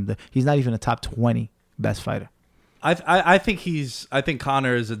from he's not even a top 20 best fighter. I think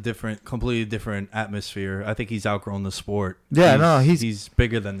Conor is a completely different atmosphere. I think he's outgrown the sport. Yeah, he's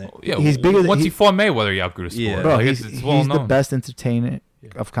bigger than that. Yeah, He's bigger than- once he he- fought Mayweather, he outgrew the sport. Yeah. Bro, Like, he's it's well the known. best entertainer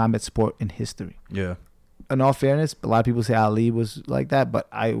of combat sport in history. Yeah. in all fairness, a lot of people say Ali was like that, but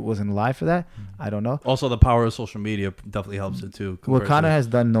I wasn't alive for that. I don't know. Also, the power of social media definitely helps it too. What Conor to- has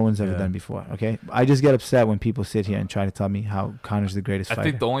done, no one's ever Yeah. done before. Okay, I just get upset when people sit here and try to tell me how Conor's the greatest I fighter.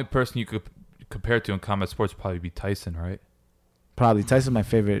 think the only person you could compare to in combat sports would probably be Tyson, right? Probably Tyson's my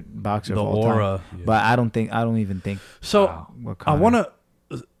favorite boxer the of all aura. time, but I don't even think. So What I Conor- want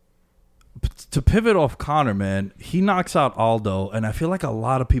to pivot off Conor, man. He knocks out Aldo, and I feel like a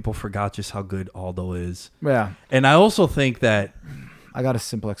lot of people forgot just how good Aldo is. Yeah, And I also think that I got a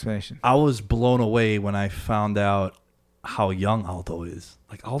simple explanation. I was blown away when I found out how young Aldo is.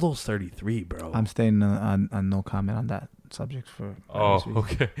 Like Aldo's 33, bro. I'm staying on no comment on that subject for. Oh, obvious reasons.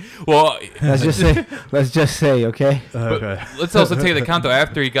 okay. Well, Let's just say, okay. but let's also take into account though.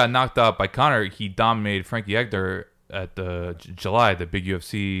 After he got knocked out by Conor, he dominated Frankie Edgar at the July, the big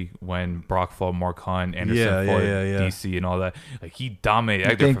UFC when Brock fought Mark Hunt, Anderson fought DC, and all that. Like he dominated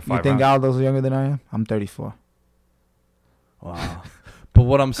Edgar for 5 You think rounds. Aldo's younger than I am? I'm 34. Wow. But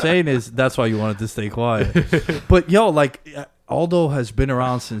what I'm saying is that's why you wanted to stay quiet. But yo, like Aldo has been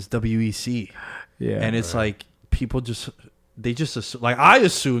around since WEC, Yeah, and it's like people just assume, like I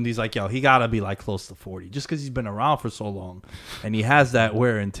assumed he's like, yo, he gotta be like close to 40 just because he's been around for so long, and he has that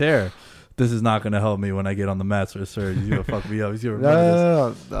wear and tear. This is not gonna help me when I get on the mats, sir. He's gonna fuck me up. He's gonna remember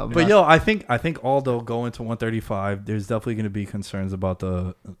this. no. But yo, I think Aldo going to 135. There's definitely going to be concerns about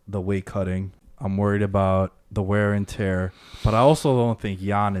the weight cutting. I'm worried about the wear and tear, but I also don't think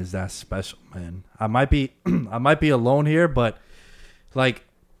Jan is that special, man. I might be alone here, but like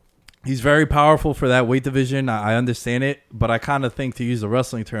he's very powerful for that weight division. I understand it, but I kind of think, to use the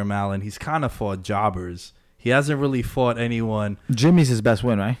wrestling term, Alan, he's kind of fought jobbers. He hasn't really fought anyone. Jimmy's his best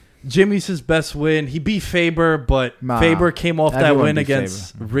win, right? Jimmy's his best win. He beat Faber, but Nah, Faber came off that everyone win beat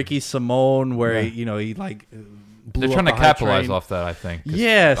against Ricky Simone, where Yeah. he like blew They're up trying to the hype capitalize train. off that, I think. 'cause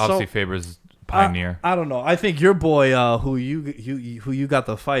Yeah, so- obviously Faber's pioneer. I don't know. I think your boy, who you got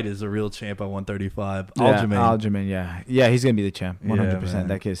the fight, is a real champ at 135. Aljamain. Aljamain, yeah, he's gonna be the champ, 100%. man.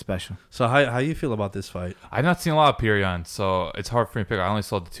 That kid's special. So how you feel about this fight? I've not seen a lot of Peter Yan, so it's hard for me to pick. I only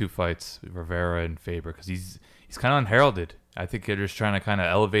saw the 2 fights, Rivera and Faber, because he's kind of unheralded. I think they're just trying to kind of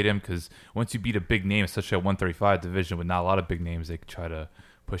elevate him, because once you beat a big name, especially at 135 division with not a lot of big names, they could try to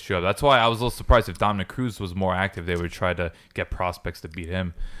push you up. That's why I was a little surprised if Dominic Cruz was more active. They would try to get prospects to beat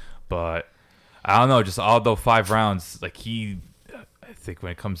him. But I don't know, just Aldo 5 rounds, like I think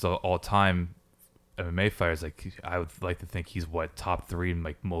when it comes to all-time MMA fighters, like I would like to think he's top 3 in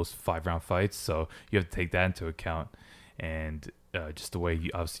like most 5-round fights. So you have to take that into account. And just the way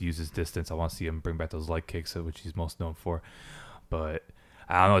he obviously uses distance, I want to see him bring back those leg kicks, which he's most known for. But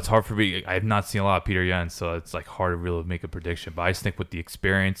I don't know, it's hard for me. I have not seen a lot of Peter Yan, so it's like hard to really make a prediction. But I just think with the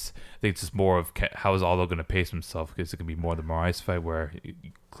experience, I think it's just more of how is Aldo going to pace himself, because it can be more the Moraes fight where he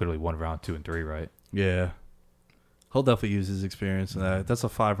clearly won round 2 and 3, right? Yeah, he'll definitely use his experience in that. That's a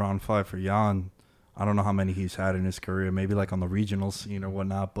 5-round fight for Jan. I don't know how many he's had in his career, maybe like on the regional scene or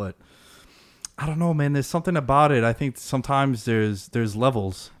whatnot, but I don't know, man. There's something about it. I think sometimes there's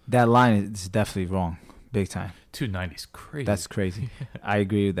levels. That line is definitely wrong, big time. 290 is crazy. That's crazy. I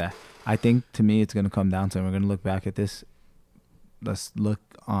agree with that. I think, to me, it's gonna come down to, and we're gonna look back at this. Let's look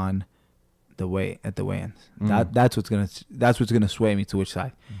on the weigh-ins. That's what's gonna sway me to which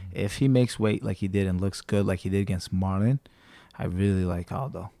side. If he makes weight like he did and looks good like he did against Marlon, I really like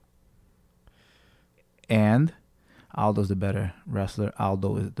Aldo. And Aldo's the better wrestler.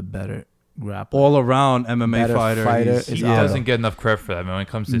 Aldo is the better grappler. All around MMA Better fighter. fighter He's- is He Aldo. doesn't get enough credit for that. I mean, when it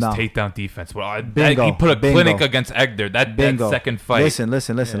comes to his No. takedown defense, well, Bingo. he put a Bingo. clinic against Edgar. That second fight.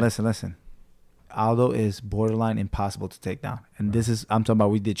 Listen. Aldo is borderline impossible to take down. And this is, I'm talking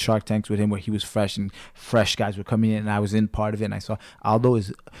about, we did Shark Tanks with him where he was fresh and fresh guys were coming in and I was in part of it and I saw Aldo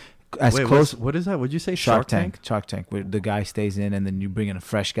is as Wait, close. what is that? Would you say Shark Tank, where the guy stays in and then you bring in a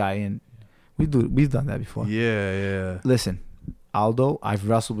fresh guy in. We've done that before. Yeah. Listen, Aldo, I've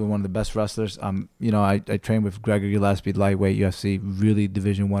wrestled with one of the best wrestlers. I trained with Gregory Gillespie, lightweight UFC, really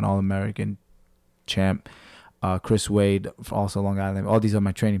Division I All-American champ. Chris Wade, also Long Island. All these are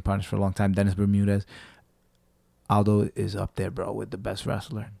my training partners for a long time. Dennis Bermudez. Aldo is up there, bro, with the best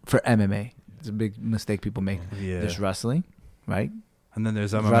wrestler for MMA. It's a big mistake people make. Yeah. There's wrestling, right? And then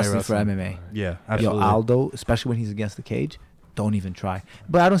there's MMA wrestling wrestling. for MMA. Yeah, absolutely. Yo, Aldo, especially when he's against the cage, don't even try.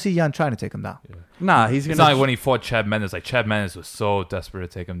 But I don't see Jan trying to take him down. Nah, he's It's gonna. not like when he fought Chad Mendes. Like Chad Mendes was so desperate to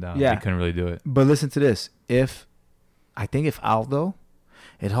take him down. Yeah. He couldn't really do it. But listen to this. I think if Aldo,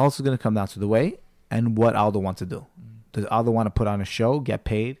 it's also going to come down to the weight and what Aldo wants to do. Does Aldo want to put on a show, get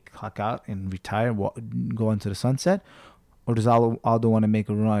paid, clock out, and retire, go into the sunset? Or does Aldo want to make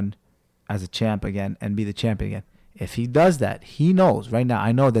a run as a champ again and be the champion again? If he does that, he knows right now.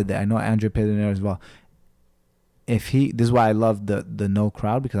 I know Andre Pedernero as well. this is why I love the no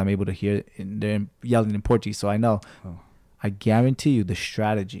crowd, because I'm able to hear they're yelling in Portuguese, so I know. I guarantee you the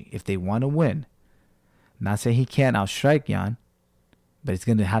strategy, if they want to win, not saying he can't outstrike Jan, but it's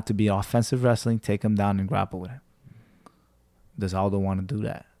going to have to be offensive wrestling, take him down and grapple with him. Does Aldo want to do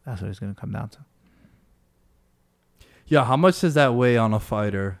that? That's what it's going to come down to. Yeah, how much does that weigh on a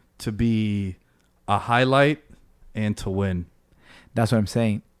fighter to be a highlight and to win? That's what I'm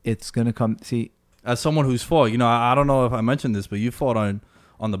saying. It's going to come, see. As someone who's fought, I don't know if I mentioned this, but you fought on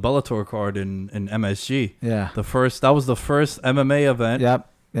the Bellator card in MSG. Yeah. That was the first MMA event. Yep.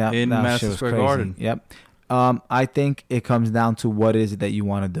 In Madison Square Garden. Yep. I think it comes down to what is it that you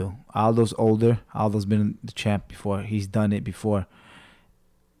want to do. Aldo's older. Aldo's been the champ before. He's done it before.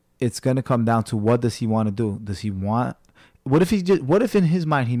 It's gonna come down to what does he want to do. Does he want? What if in his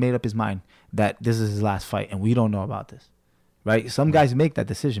mind he made up his mind that this is his last fight and we don't know about this, right? Some guys make that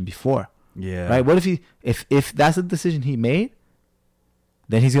decision before. Yeah. Right. What if that's the decision he made,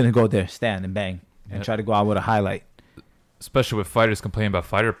 then he's gonna go there, stand and bang, and try to go out with a highlight. Especially with fighters complaining about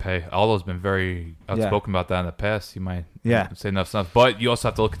fighter pay. Aldo's been very outspoken about that in the past. You might say enough stuff. But you also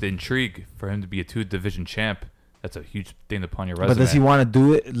have to look at the intrigue for him to be a 2-division champ. That's a huge thing upon your resume. But does he want to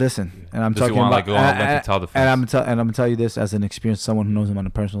do it? Listen, and I'm talking about, and I'm gonna tell you this as an experienced someone who knows him on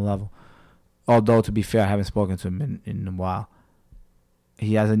a personal level. Although to be fair, I haven't spoken to him in a while.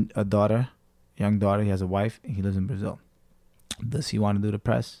 He has a daughter, young daughter. He has a wife. And he lives in Brazil. Does he want to do the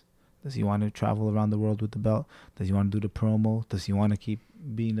press? Does he want to travel around the world with the belt? Does he want to do the promo? Does he want to keep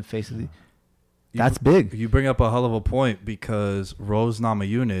being the face of the? That's big. You bring up a hell of a point, because Rose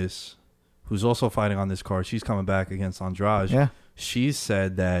Namajunas, who's also fighting on this card, she's coming back against Andrade. Yeah. She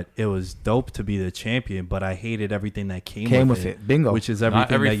said that it was dope to be the champion, but I hated everything that came with it. Bingo. Which is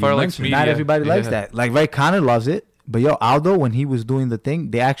everything every that you fighter likes mentioned. media. Not everybody likes that. Like, Ray Connor loves it. But Aldo, when he was doing the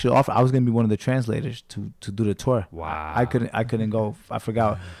thing, they actually offered. I was gonna be one of the translators to do the tour. Wow. I couldn't go. I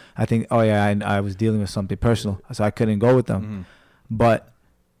forgot. I think. Oh yeah, I was dealing with something personal, so I couldn't go with them. But,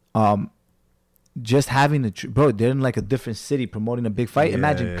 just having bro, they're in like a different city promoting a big fight.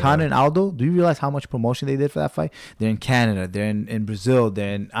 Imagine Connor and Aldo. Do you realize how much promotion they did for that fight? They're in Canada. They're in Brazil.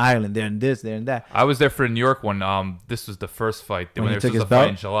 They're in Ireland. They're in this. They're in that. I was there for the New York one. This was the first fight. When there he was took his a fight belt?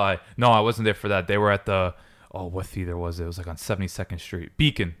 in July. No, I wasn't there for that. They were at the. Oh, what theater was it? It was like on 72nd Street.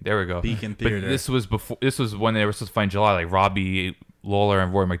 Beacon. There we go. Beacon But Theater. this was before. This was when they were supposed to fight in July. Like Robbie Lawler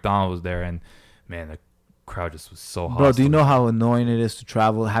and Roy McDonald was there, and man, the crowd just was so hostile. Bro, do you know how annoying it is to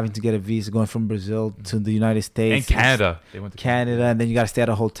travel, having to get a visa, going from Brazil to the United States And Canada. They went to Canada, and then you got to stay at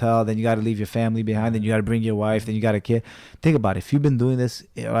a hotel, then you got to leave your family behind, then you got to bring your wife, then you got a kid. Think about it. If you've been doing this,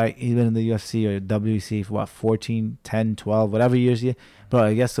 right, even in the UFC or WEC for 14, 10, 12, whatever years you, bro,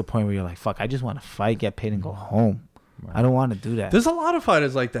 it gets to the point where you're like, fuck, I just want to fight, get paid, and go home. I don't want to do that. There's a lot of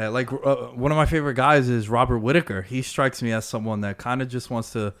fighters like that. Like one of my favorite guys is Robert Whitaker. He strikes me as someone that kind of just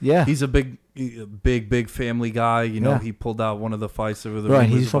wants to. Yeah. He's a big family guy. He pulled out one of the fights over the. Bro, and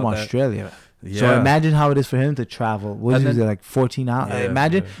he's from Australia. Yeah. So imagine how it is for him to travel. What is it, like 14 hours? Yeah,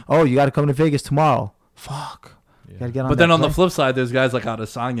 imagine, you got to come to Vegas tomorrow. Fuck. You gotta get on But then that on the plane. flip side, there's guys like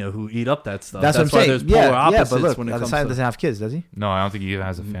Adesanya who eat up that stuff. That's what I'm why saying. there's polar opposites but look, when it comes Adesanya to. doesn't have kids, does he? No, I don't think he even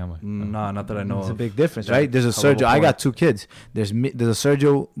has a family. Nah, not that I know It's of. a big difference, Yeah, right? There's a hell of a Sergio. I got point. 2 kids. There's a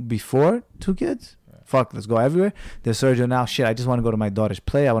Sergio before 2 kids. Fuck, let's go everywhere. There's Sergio now. Shit, I just want to go to my daughter's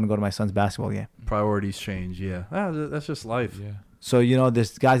play. I want to go to my son's basketball game. Priorities change. Yeah, that's just life. Yeah. So,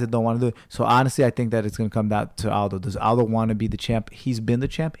 there's guys that don't want to do it. So, honestly, I think that it's going to come down to Aldo. Does Aldo want to be the champ? He's been the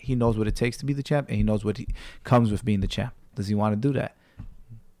champ. He knows what it takes to be the champ, and he knows what comes with being the champ. Does he want to do that?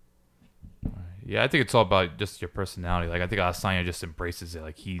 Yeah, I think it's all about just your personality. Like, I think Adesanya just embraces it.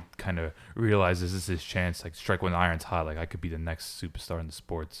 Like, he kind of realizes this is his chance. Like, strike when the iron's hot. Like, I could be the next superstar in the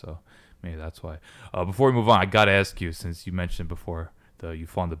sport. So, maybe that's why. Before we move on, I got to ask you, since you mentioned before you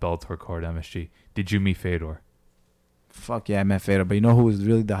fought on the Bellator card MSG, did you meet Fedor? Fuck yeah, I met Fedor. But you know who was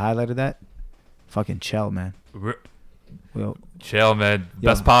really the highlight of that? Fucking Chell, man. Yo, Chill, man.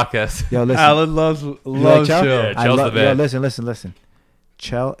 Best podcast. Yo, listen. Alan loves You like Chell? Chill. Yeah, Chell's the Yo, best. listen.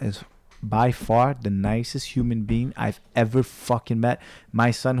 Chell is by far the nicest human being I've ever fucking met. My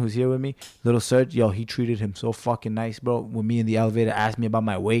son, who's here with me, little Serge, he treated him so fucking nice, bro. With me in the elevator, asked me about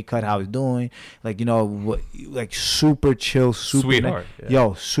my weight cut, how I was doing, like super chill, super Sweetheart, nice.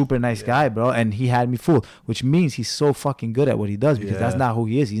 yeah. Super nice guy, bro. And he had me fooled, which means he's so fucking good at what he does, because that's not who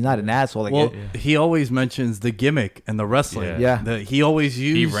he is. He's not an asshole. Like, he always mentions the gimmick and the wrestling. Yeah. He always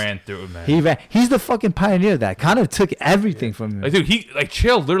used. He ran through it, man. he's the fucking pioneer of that. Kind of took everything from him. Like, dude,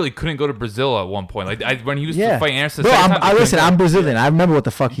 Chael literally couldn't go to Brazil at one point. Like, when he was fighting Anderson, Bro, second time, he couldn't listen, go. I'm Brazilian. I remember what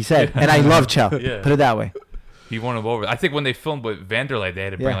the fuck he said, and I love Chell. Yeah. Put it that way. He won him over. I think when they filmed with Vanderlei, they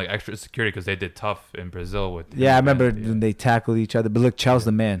had to bring Yeah. like extra security because they did tough in Brazil with. Yeah, I remember Yeah. when they tackled each other. But look, Chel's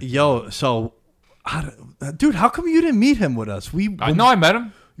the man. Yo, so, dude, how come you didn't meet him with us? I know I met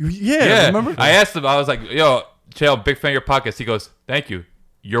him. Yeah, remember? I asked him. I was like, "Yo, Chael, big fan of your podcast." He goes, "Thank you.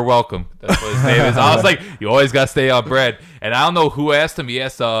 You're welcome." That's what his name is. I was like, "You always gotta stay on bread." And I don't know who asked him. He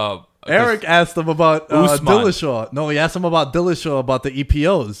asked Eric asked him about Usman. Dillashaw. No, he asked him about Dillashaw about the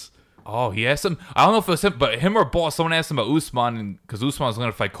EPOs. Oh, he asked him. I don't know if it was him, but him or Ball. Someone asked him about Usman, because Usman was going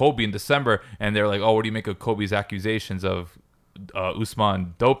to fight Kobe in December, and they're like, "Oh, what do you make of Kobe's accusations of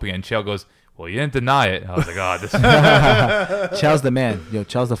Usman doping?" And Chael goes, "Well, you didn't deny it." I was like, "Oh, this." Chel's the man. Yo,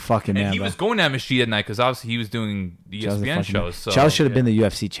 Chel's the fucking man, And he bro. was going to MSG at night because obviously he was doing the Chel's the ESPN fucking man. shows. So, Chel should have been the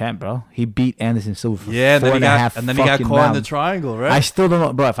UFC champ, bro. He beat Anderson Silva for Yeah, and then 4.5 and then he got fucking caught in the rounds. triangle, right? I still don't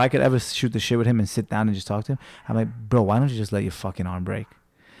know, bro. If I could ever shoot the shit with him and sit down and just talk to him, I'm like, bro, why don't you just let your fucking arm break?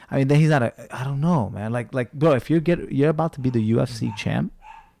 I mean, then he's not I don't know, man. Like, bro, if you're about to be the UFC champ,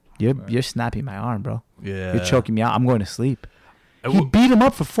 you're snapping my arm, bro. Yeah. You're choking me out. I'm going to sleep. I He w- beat him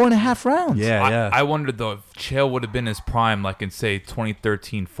up for 4.5 rounds. Yeah. I wondered though if Chael would have been his prime, like in say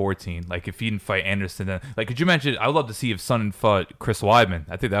 2013-14, like if he didn't fight Anderson. Then, like, could you imagine? I would love to see if Sonnen fought Chris Weidman.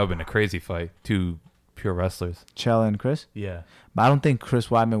 I think that would have been a crazy fight. Two pure wrestlers. Chel and Chris. Yeah. But I don't think Chris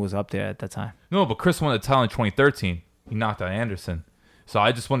Weidman was up there at that time. No, but Chris won the title in 2013. He knocked out Anderson. So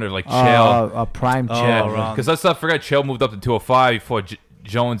I just wondered, like Chael. A prime Oh, Chel. wrong. Because let's not forget, Chael moved up to 205 before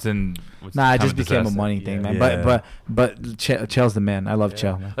Jones and. Nah, it Time just of became a Disaster. money thing, man. Yeah. But Chel's the man. I love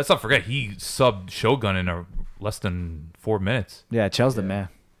Chel, man. Let's not forget, he subbed Shogun in less than 4 minutes. Yeah, Chel's the man.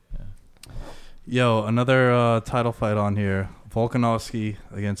 Yo, another title fight on here. Volkanovski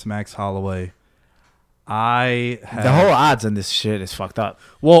against Max Holloway. The whole odds on this shit is fucked up.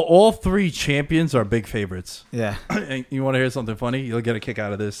 Well, all three champions are big favorites. Yeah. And you want to hear something funny? You'll get a kick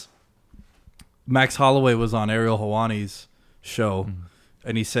out of this. Max Holloway was on Ariel Helwani's show,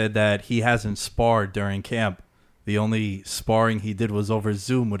 and he said that he hasn't sparred during camp. The only sparring he did was over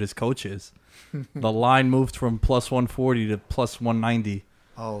Zoom with his coaches. The line moved from plus 140 to plus 190.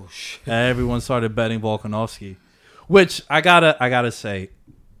 Oh shit. Everyone started betting Volkanovski, which I gotta say,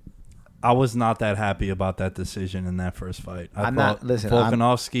 I was not that happy about that decision in that first fight. I'm not. Listen,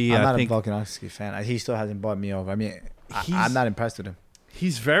 Volkanovski. I'm I not think a Volkanovski fan. He still hasn't bought me over. I mean, He's- I'm not impressed with him.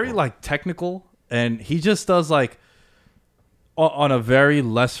 he's very like technical, and he just does like on a very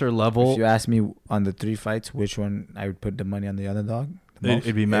lesser level. If you ask me on the 3 fights, which one I would put the money on the underdog? The most?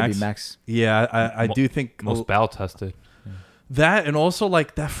 It'd be Max. Max. Yeah, I do think Most battle tested. that, and also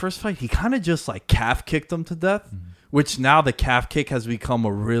like that first fight, he kind of just like calf kicked him to death. Which now the calf kick has become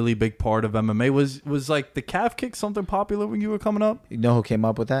a really big part of MMA. Was like the calf kick something popular when you were coming up? You know who came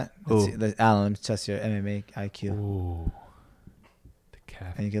up with that? Who? Alan, let me test your MMA IQ. Ooh. The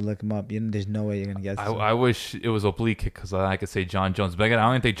calf. And you can look him up. There's no way you're going to get this. I wish it was oblique kick because I could say John Jones. But again, I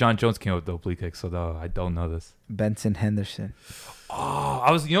don't even think John Jones came up with the oblique kick, so no, I don't know this. Benson Henderson. Oh,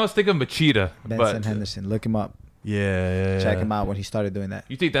 I was thinking Machida. Benson But Henderson. Look him up. Yeah. Check him out when he started doing that.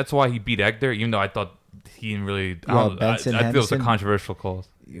 you think that's why he beat Egder? Even though I thought he didn't really. Benson I feel it was a Henderson? controversial call.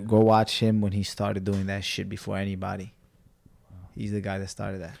 You go watch him when he started doing that shit before anybody. He's the guy that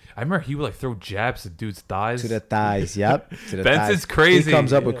started that. I remember he would like throw jabs at dudes' thighs. To the thighs, yep. To the Benson's thighs. crazy. He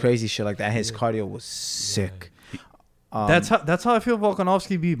comes up with crazy shit like that. His cardio was sick. That's how I feel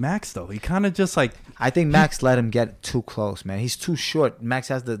Volkanovski beat Max though. He kind of just like I think Max let him get too close, man. He's too short. Max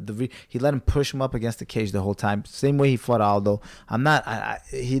has he let him push him up against the cage the whole time. Same way he fought Aldo.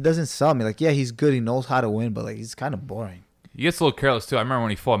 He doesn't sell me. Like, yeah, he's good. He knows how to win, but like he's kind of boring. He gets a little careless too. I remember when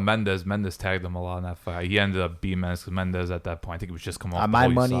he fought Mendez. Mendez tagged him a lot in that fight. He ended up beating Mendez because Mendez at that point, I think it was just come off. My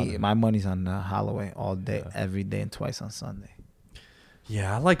money's on Holloway all day, every day, and twice on Sunday.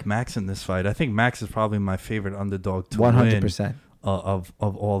 yeah, I like Max in this fight. I think Max is probably my favorite underdog to 100%. win of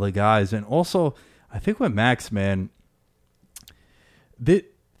all the guys. And also, I think with Max, man, the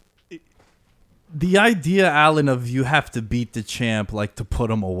idea, Alan, of you have to beat the champ like to put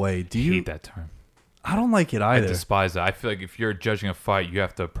him away. Do I you? hate that term. I don't like it I either. despise it. I feel like if you're judging a fight, you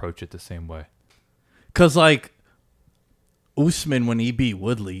have to approach it the same way. Because, like, Usman, when he beat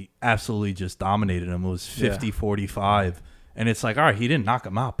Woodley, absolutely just dominated him. It was 50-45. And it's like, all right, he didn't knock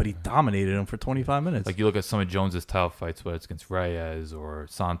him out, but he dominated him for 25 minutes. Like you look at some of Jones's title fights, whether it's against Reyes or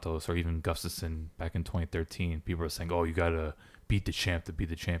Santos or even Gustafsson back in 2013. People are saying, "Oh, you gotta beat the champ to beat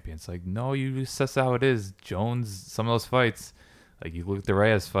the champion." It's like, no, you assess how it is. Jones, some of those fights, like you look at the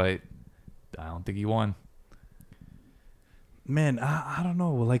Reyes fight, I don't think he won. Man, I don't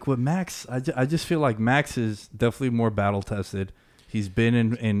know. Like with Max, I just feel like Max is definitely more battle tested. He's been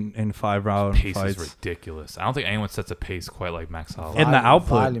in 5-round Pace fights. is ridiculous. I don't think anyone sets a pace quite like Max Holloway. And the output.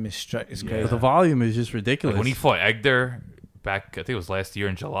 volume is crazy. The volume is just ridiculous. Like when he fought Egder back, I think it was last year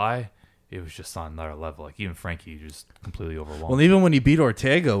in July, it was just on another level. Like even Frankie just completely overwhelmed. Well, even when he beat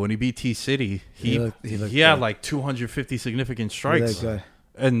Ortega, when he beat T City, he looked had good. like 250 significant He strikes, looked good.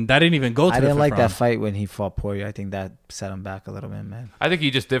 and that didn't even go to I the didn't like fifth that round. fight when he fought Poirier. I think that set him back a little bit, man. I think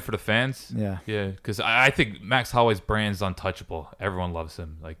he just did for the fans. Yeah. Yeah, because I think Max Holloway's brand's untouchable. Everyone loves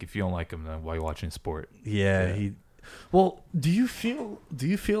him. Like if you don't like him, then why are you watching sport? Yeah, he. Well, do you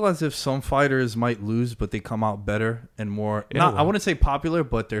feel as if some fighters might lose, but they come out better and more? In a Not, I way. wouldn't say popular,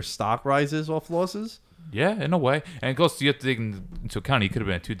 but their stock rises off losses. Yeah, in a way. And it goes, you have to take into account he could have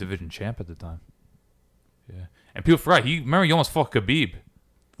been a 2-division champ at the time. Yeah. And people forgot, he almost fought Khabib.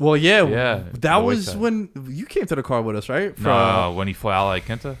 Well, yeah, Yeah, that the weight was cut. when you came to the car with us, right? No, when he fought Ali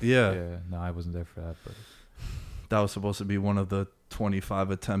Quinta? Yeah. No, I wasn't there for that. But That was supposed to be one of the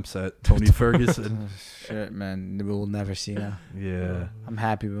 25 attempts at Tony Ferguson. Shit, man. We will never see now. Yeah. I'm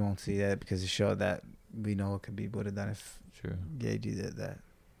happy we won't see that because it showed that we know what Khabib would have done if True. Gagey did that.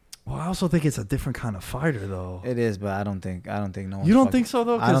 Well, I also think it's a different kind of fighter, though. It is, but I don't think no one's You don't fucking- think so,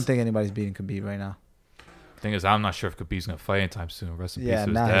 though? I don't 'Cause- think anybody's beating Khabib right now. Thing is, I'm not sure if Khabib's going to fight anytime soon. Rest in Yeah, peace to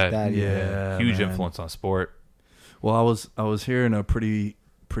his not his dad. dad. Yeah, Huge man. influence on sport. Well, I was hearing a pretty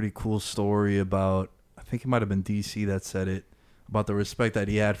cool story about, I think it might have been DC that said it, about the respect that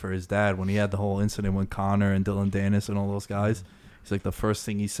he had for his dad when he had the whole incident with Connor and Dylan Dennis and all those guys. He's like, the first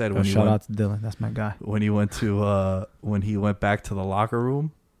thing he said when he Shout went, out to Dylan. That's my guy. when he went back to the locker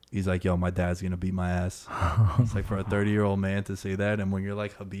room, he's like, yo, my dad's gonna beat my ass. It's like for a 30-year-old man to say that, and when you're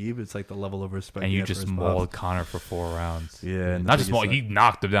like Habib, it's like the level of respect. And he you had for just his mauled pops. Connor for 4 rounds. Yeah, and the Not just biggest, mauled, like- he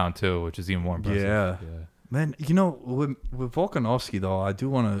knocked him down too, which is even more impressive. Yeah. Man, you know, with Volkanovski, though, I do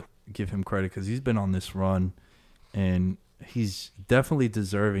want to give him credit because he's been on this run, and he's definitely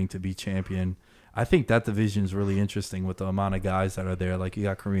deserving to be champion. I think that division is really interesting with the amount of guys that are there. Like, you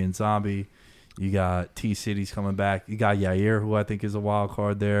got Korean Zombie, you got T-City's coming back, you got Yair, who I think is a wild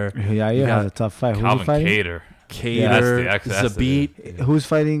card there. Yeah, You has got a tough fight. Who's he Calvin fighting? Kattar. Cater, That's the- Zabit. Who's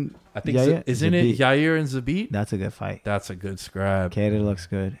fighting? I think, Yair? isn't it Yair and Zabit? That's a good fight. That's a good scrap. Cater looks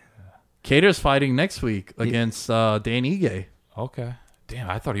good. Cater's fighting next week against Dan Ige. Okay. Damn,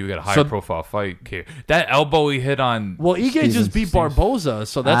 I thought he would get a high So- profile fight. Kattar. That elbow he hit on. Well, Ige Season just beat 16. Barboza,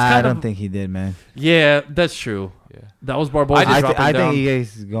 so that's I kind don't of... think he did, man. Yeah, that's true. Yeah. That was Barboza I dropping I down. think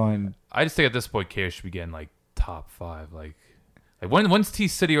EA's going. I just think at this point, Kattar should be getting like top 5. Like when's T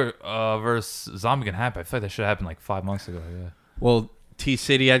City or versus Zombie gonna happen? I feel like that should have happened like 5 months ago. Yeah. Well,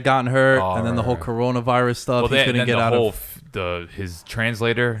 T-City had gotten hurt, Oh, and then the whole right. coronavirus stuff, he and couldn't then get the out whole of... his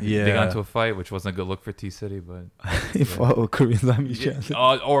translator. Yeah. They got into a fight, which wasn't a good look for T City, but He fought with Korean Zombie.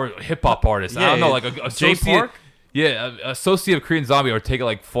 or hip hop artist. I don't know, like a Jay associate. Park? Yeah, associate of Korean Zombie Ortega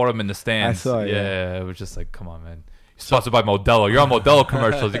like fought him in the stands. I saw it, Yeah, it was just like, come on, man. Sponsored by Modelo. You're on Modelo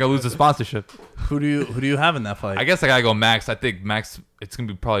commercials. You're gonna lose the sponsorship. Who do you have in that fight? I guess I gotta go Max. I think Max. It's gonna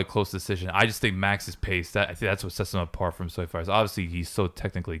be probably a close decision. I just think Max's pace. I think that's what sets him apart from so far. Obviously, he's so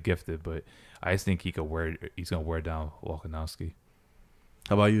technically gifted, but I just think he's gonna wear down Volkanovski.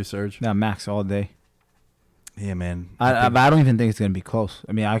 How about you, Serge? Nah, Max all day. Yeah, man. I don't even think it's gonna be close.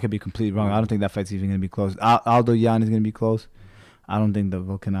 I mean, I could be completely wrong. I don't think that fight's even gonna be close. Aldo Yan is gonna be close. I don't think the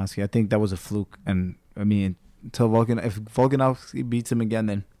Volkanovski. I think that was a fluke. And I mean, if Volkanovski beats him again,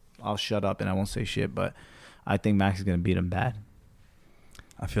 then I'll shut up and I won't say shit. But I think Max is gonna beat him bad.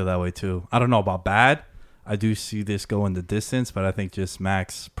 I feel that way too. I don't know about bad. I do see this going the distance, but I think just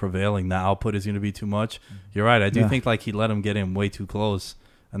Max prevailing, the output is going to be too much. You're right. I do think like he let him get in way too close,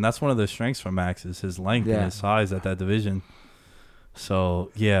 and that's one of the strengths for Max is his length and his size at that division.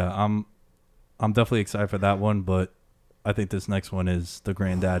 So yeah, I'm definitely excited for that one, but I think this next one is the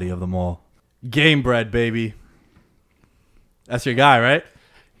granddaddy of them all. Game Bread, baby. That's your guy, right?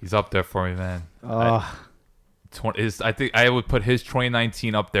 He's up there for me, man. Oh, I think I would put his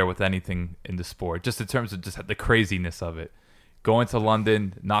 2019 up there with anything in the sport, just in terms of just the craziness of it. Going to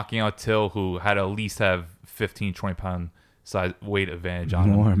London, knocking out Till, who had to at least have 15, 20-pound size weight advantage on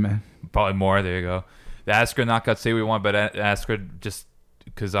more, him. man. Probably more. There you go. The Askren knockout, say we want, but Askren just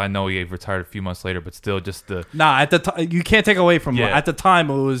because I know he retired a few months later, but still just the... Nah, at the time, you can't take away from Yeah. at the time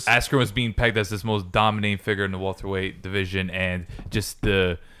it was... Askren was being pegged as this most dominating figure in the welterweight division, and just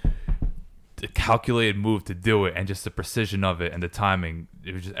the calculated move to do it, and just the precision of it and the timing.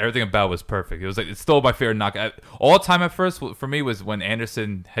 It was just everything about it was perfect. It was like it's still my favorite knockout all time. At first, for me, was when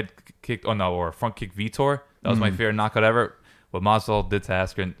Anderson head kicked, or front kick Vitor. That was my favorite knockout ever. What Masvidal did to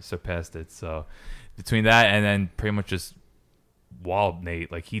Askren surpassed it. So between that and then pretty much just walled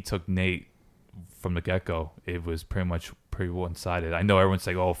Nate. Like he took Nate from the get go. It was pretty much pretty one-sided. I know everyone's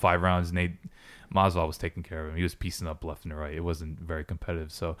like, oh, 5 rounds, and Masvidal was taking care of him. He was piecing up left and right. It wasn't very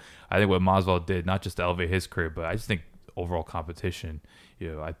competitive. So I think what Masvidal did, not just to elevate his career, but I just think overall competition,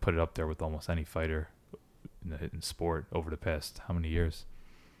 I'd put it up there with almost any fighter in sport over the past how many years.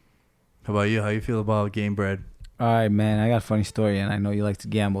 How about you? How you feel about Game Bread? All right, man. I got a funny story, and I know you like to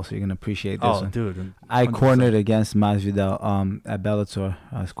gamble, so you're gonna appreciate this one. Dude. 100%. I cornered against Masvidal at Bellator.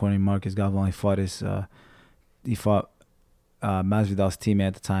 I was cornering Marcus Galvin. He fought Masvidal's teammate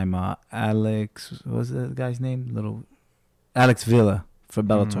at the time, Alex. What was the guy's name? Alex Villa for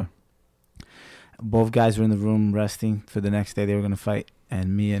Bellator. Both guys were in the room resting for the next day. They were gonna fight,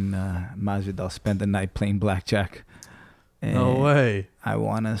 and me and Masvidal spent the night playing blackjack. And No way. I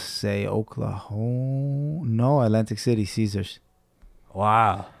want to say Oklahoma. No, Atlantic City, Caesars.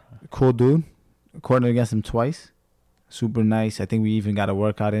 Wow. Cool dude. Cornered against him twice. Super nice. I think we even got a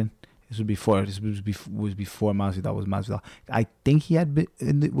workout in. This was before Masvidal was Masvidal. I think he had been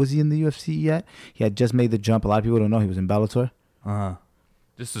was he in the UFC yet? He had just made the jump. A lot of people don't know he was in Bellator. Uh-huh.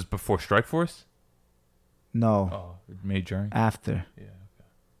 This is before Strikeforce? No, Oh, May during? after. Yeah, okay.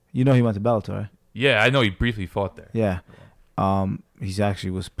 You know he went to Bellator, right? Yeah, I know he briefly fought there. Yeah. He's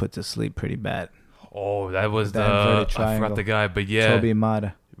actually was put to sleep pretty bad. Oh, that was That inverted I triangle. forgot the guy, but yeah. Toby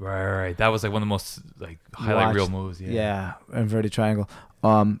Imada. Right. That was like one of the most highlight reel moves. Yeah, inverted triangle.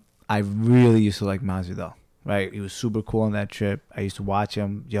 I really used to like Masvidal. Right, he was super cool on that trip. I used to watch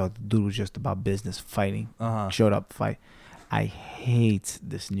him. Yo, the dude was just about business, fighting. Showed up, fight. I hate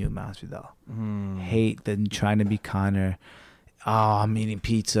this new Masvidal. Hate the trying to be Conor. Oh, I'm eating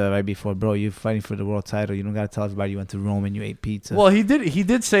pizza right before, bro. You're fighting for the world title. You don't gotta tell everybody you went to Rome and you ate pizza. Well, he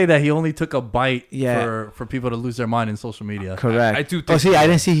did say that he only took a bite Yeah. for people to lose their mind in social media. Correct. I do think Oh, see, I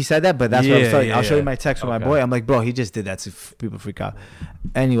didn't see he said that, but that's what I was Yeah, telling you. yeah, I'll show you yeah. my text with my Okay. boy. I'm like, bro, he just did that so people freak out.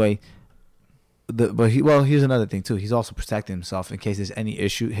 Anyway, here's another thing too. He's also protecting himself in case there's any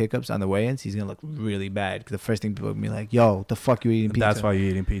hiccups on the weigh-ins. He's gonna look really bad. 'Cause the first thing people are gonna be like, yo, what the fuck you eating pizza? That's why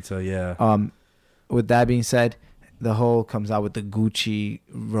you're eating pizza, yeah. With that being said, the whole comes out with the Gucci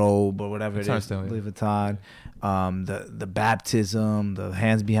robe or whatever it is, understandable, Louis Vuitton, the baptism, the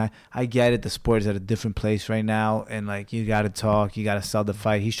hands behind. I get it. The sport is at a different place right now, and like you got to talk, you got to sell the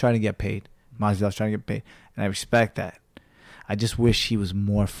fight. He's trying to get paid. Masvidal's trying to get paid, and I respect that. I just wish he was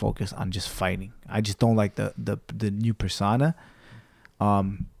more focused on just fighting. I just don't like the new persona.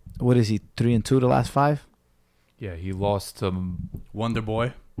 What is he? 3-2 the last 5? Yeah, he lost to Wonder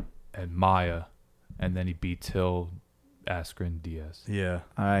Boy. and Maya, and then he beat Till, Askren, Diaz. Yeah.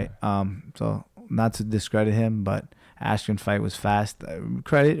 All right. So not to discredit him, but Askren fight was fast.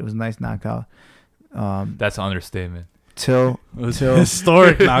 Credit, it was a nice knockout. That's an understatement. Till It was a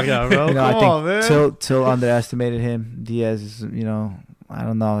historic knockout, bro. you know, I Come think on, man. Till underestimated him. Diaz is, I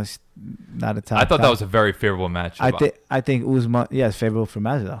don't know, it's not a top. I thought that was a very favorable match. I think Usman, it's favorable for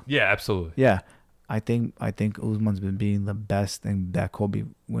Masvidal. Yeah, absolutely. Yeah. I think Usman's been being the best, and that Kobe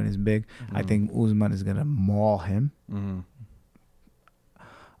win is big. I think Usman is gonna maul him.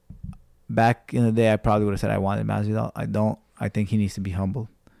 Back in the day, I probably would have said I wanted Masvidal. I don't. I think he needs to be humbled.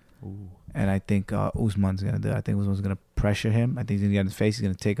 And I think Usman's going to do it. I think Usman's going to pressure him. I think he's going to get in his face. He's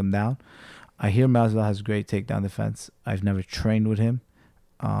going to take him down. I hear Masvidal has great takedown defense. I've never trained with him.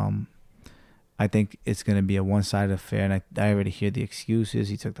 I think it's going to be a one-sided affair, and I already hear the excuses.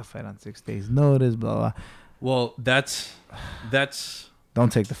 He took the fight on 6 days' notice, blah, blah. Well, that's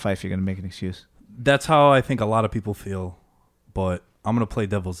Don't take the fight if you're going to make an excuse. that's how I think a lot of people feel, but I'm going to play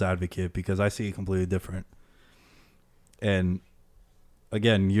devil's advocate because I see it completely different. And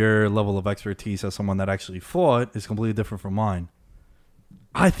again, your level of expertise as someone that actually fought is completely different from mine.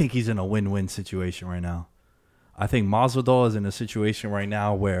 I think he's in a win-win situation right now. I think Masvidal is in a situation right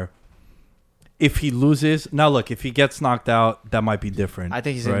now where if he loses, now look, if he gets knocked out, that might be different. I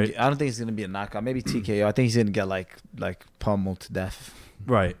think he's. right? I don't think he's going to be a knockout. Maybe TKO. I think he's going to get like pummeled to death.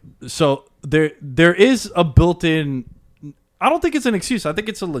 Right. So there is a built-in. I don't think it's an excuse. I think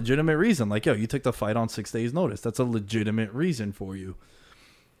it's a legitimate reason. Like, yo, you took the fight on 6 days' notice. That's a legitimate reason for you.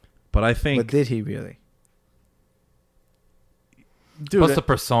 But I think, But did he really? dude, Plus the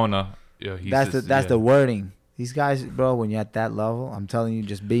persona. Yeah, he's That's the wording. These guys, bro, when you're at that level, I'm telling you,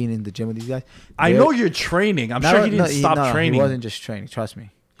 just being in the gym with these guys. I know you're training. I'm sure he didn't stop training. He wasn't just training. Trust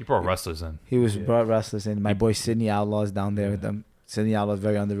me. He brought wrestlers in. He was brought wrestlers in. My boy Sidney Outlaw's down there with them. Sidney Outlaw's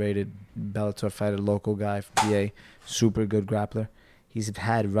very underrated Bellator fighter, local guy from PA, super good grappler. He's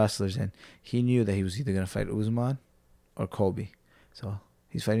had wrestlers in. He knew that he was either gonna fight Usman or Colby, so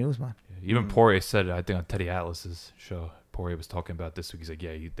he's fighting Usman. Even Poirier said it, I think, on Teddy Atlas's show. Poirier was talking about this week. He's like,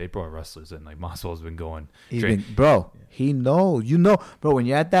 yeah, they brought wrestlers in. Like, Masvidal's been going. He knows, bro. When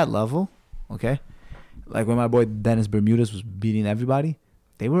you're at that level, okay, like when my boy Dennis Bermudez was beating everybody,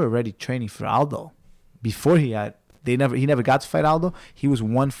 they were already training for Aldo before he never got to fight Aldo. He was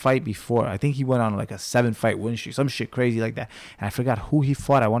one fight before. I think he went on like a 7-fight win streak, some shit crazy like that. And I forgot who he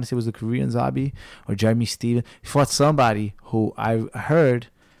fought. I want to say it was the Korean Zabi or Jeremy Stevens. He fought somebody who I heard,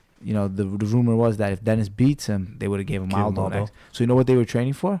 you know, the rumor was that if Dennis beats him, they would have gave him Aldo next. So you know what they were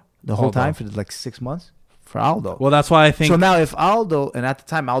training for the whole time for like 6 months? For Aldo. Well, that's why I think. So now if Aldo, and at the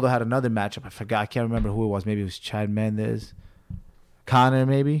time Aldo had another matchup. I forgot. I can't remember who it was. Maybe it was Chad Mendes. Conor,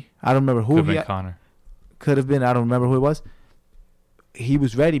 maybe. I don't remember who Could have been Conor. Could have been. I don't remember who it was. He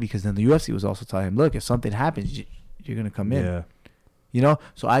was ready because then the UFC was also telling him, look, if something happens, you're going to come in. Yeah. You know?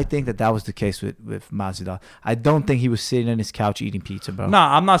 So I think that was the case with Masvidal. I don't think he was sitting on his couch eating pizza, bro. No,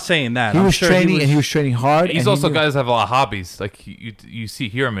 I'm not saying that. He was training, and he was training hard. He's also guys that have a lot of hobbies. Like you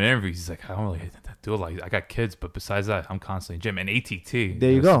hear him in interviews. He's like, I don't really do it. Like I got kids, but besides that, I'm constantly in gym and ATT.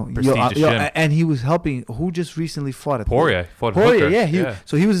 There you go. Prestigious gym. And he was helping. Who just recently fought at Poirier? Hooker. Yeah.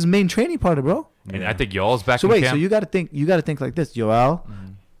 So he was his main training partner, bro. And I think Yoel's back. So in wait, camp. so you got to think like this, Yoel.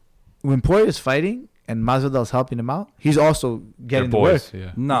 When Poirier's fighting and Masvidal's helping him out, he's also getting the work.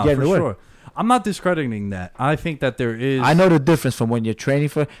 Yeah. No, for sure. I'm not discrediting that. I think that there is. I know the difference from when you're training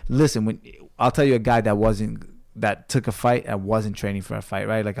for. Listen, I'll tell you a guy that took a fight and wasn't training for a fight,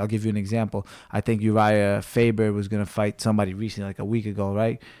 right? Like I'll give you an example. I think Uriah Faber was gonna fight somebody recently, like a week ago,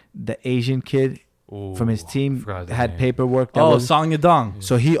 right? The Asian kid from his team had paperwork. That Song Yadong.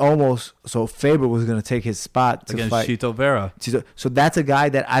 So Faber was gonna take his spot to against fight Chito Vera. So that's a guy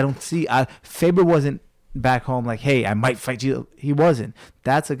that I don't see. Faber wasn't back home like, hey, I might fight you. He wasn't.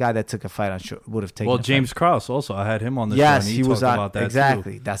 That's a guy that took a fight. I'm sure would have taken. Well, James Krause also. I had him on the show. Yes, And he was on. about that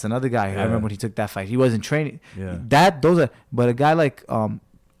Exactly. too. That's another guy. Yeah. I remember when he took that fight. He wasn't training. Yeah. But a guy like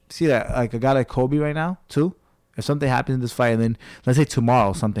see that like a guy like Kobe right now too. If something happens in this fight, and then let's say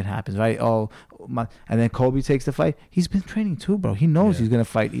tomorrow something happens, right? And then Kobe takes the fight. He's been training too, bro. He knows he's gonna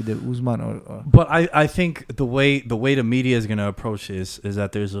fight either Usman or. But I think the way the media is gonna approach this is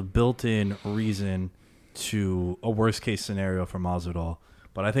that there's a built-in reason to a worst case scenario for Masvidal.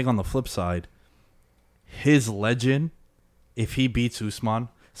 But I think on the flip side, his legend, if he beats Usman,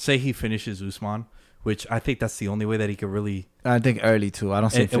 say he finishes Usman, which I think that's the only way that he could really. I think early too. I don't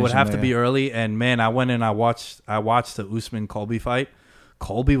see it would have to be early. And man, I went and I watched the Usman Colby fight.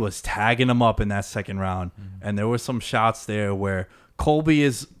 Colby was tagging him up in that second round, and there were some shots there where Colby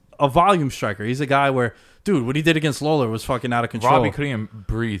is a volume striker. He's a guy where, dude, what he did against Lawler was fucking out of control. Robbie couldn't even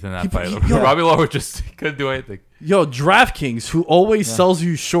breathe in that fight. Robbie Lawler just couldn't do anything. Yo, DraftKings, who always sells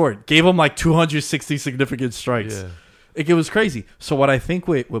you short, gave him like 260 significant strikes. Yeah. It was crazy. So what I think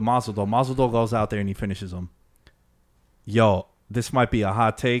with Masvidal goes out there and he finishes him. Yo, this might be a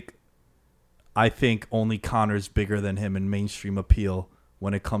hot take. I think only Conor's bigger than him in mainstream appeal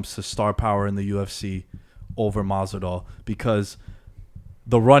when it comes to star power in the UFC over Masvidal, because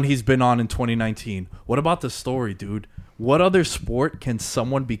the run he's been on in 2019. What about the story, dude? What other sport can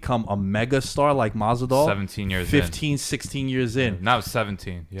someone become a mega star like Masvidal? 17 years 15, 16 years in. Now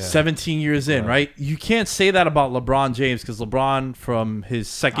 17. Yeah. 17 years in, right? You can't say that about LeBron James, because LeBron, from his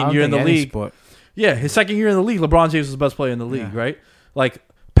second year in the league. Yeah, his second year in the league, LeBron James was the best player in the league, right? Like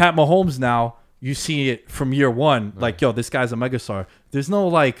Pat Mahomes now, you see it from year one. Like, yo, this guy's a megastar. There's no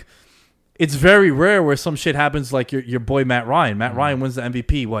like, it's very rare where some shit happens like your boy Matt Ryan. Matt Ryan wins the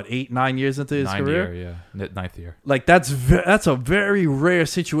MVP, 8-9 years into his career? Ninth year. Like that's a very rare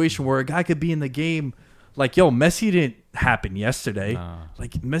situation where a guy could be in the game. Like, yo, Messi didn't happen yesterday.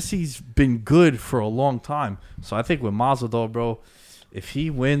 Like Messi's been good for a long time. So I think with Masvidal, bro, if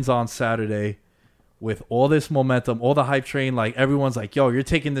he wins on Saturday, with all this momentum, all the hype train, like everyone's like, yo, you're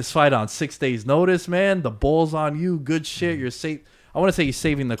taking this fight on 6 days notice, man. The ball's on you. Good shit. You're safe. I want to say he's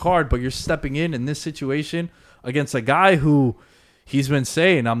saving the card, but you're stepping in this situation against a guy who he's been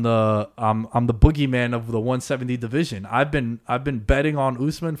saying, I'm the boogeyman of the 170 division. I've been betting on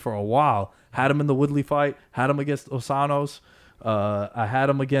Usman for a while. Had him in the Woodley fight, had him against Osanos. I had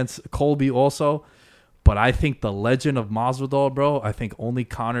him against Colby also. But I think the legend of Masvidal, bro, I think only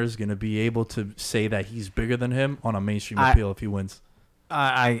Conor's going to be able to say that he's bigger than him on a mainstream appeal if he wins.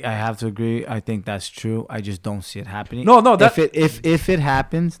 I have to agree. I think that's true. I just don't see it happening. No. If it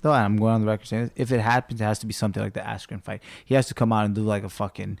happens, though, and I'm going on the record saying this, if it happens, it has to be something like the Askren fight. He has to come out and do like a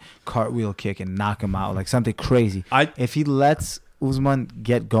fucking cartwheel kick and knock him out, like something crazy. If he lets Usman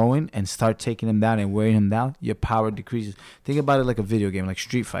get going and start taking him down and wearing him down, your power decreases. Think about it like a video game, like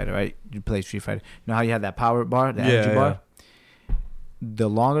Street Fighter, right? You play Street Fighter. You know how you have that power bar, the energy bar? The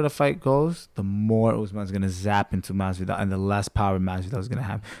longer the fight goes, the more Usman's going to zap into Masvidal and the less power Masvidal's going to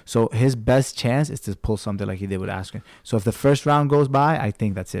have. So his best chance is to pull something like he did with Askren. So if the first round goes by, I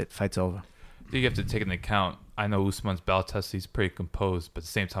think that's it. Fight's over. You have to take into account, I know Usman's battle test, he's pretty composed, but at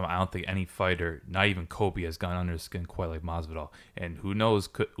the same time, I don't think any fighter, not even Kobe, has gone under his skin quite like Masvidal. And who knows,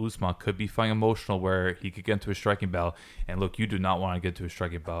 Usman could be fighting emotional where he could get into a striking battle. And look, you do not want to get into a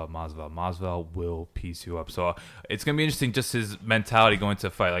striking battle with Masvidal. Masvidal will piece you up. So it's going to be interesting, just his mentality going into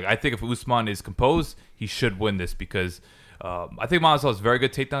a fight. Like, I think if Usman is composed, he should win this because I think Masvidal is very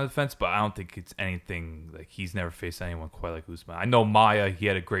good takedown defense, but I don't think it's anything like he's never faced anyone quite like Usman. I know Maya, he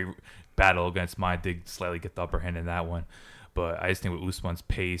had a great battle against Maya, did slightly get the upper hand in that one, but I just think with Usman's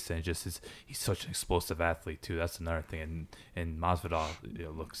pace and just he's such an explosive athlete too. That's another thing. And Masvidal,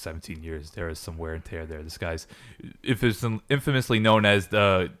 look, 17 years, there is some wear and tear there. This guy's infamously known as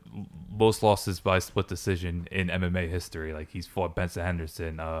the most losses by split decision in MMA history. Like, he's fought Benson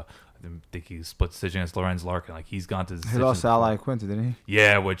Henderson. I think he split decision against Lorenz Larkin. Like, he's gone to decisions. He lost to Ally Quinta, didn't he?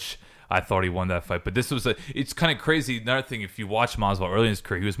 Yeah, which I thought he won that fight. But this was it's kind of crazy. Another thing, if you watch Masvidal early in his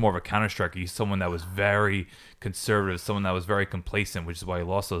career, he was more of a counter striker. He's someone that was very conservative, someone that was very complacent, which is why he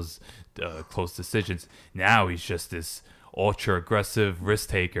lost those close decisions. Now he's just this ultra aggressive risk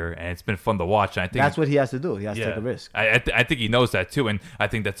taker, and it's been fun to watch. And I think that's what he has to do. He has to take a risk. I think he knows that too, and I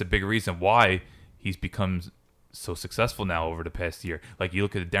think that's a big reason why he's become so successful now over the past year. Like, you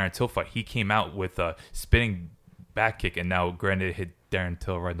look at the Darren Till fight, he came out with a spinning back kick, and now granted it hit Darren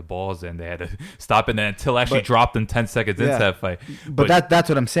Till right in the balls, and they had to stop it, and then Till actually dropped him 10 seconds into that fight. But that's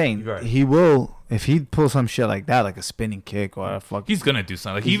what I'm saying. Right. He will, if he pulls some shit like that, like a spinning kick or a fucking... He's going to do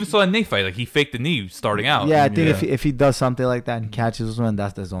something. Like, he even saw a knee fight. Like, he faked the knee starting out. Yeah, I think if he does something like that and catches one,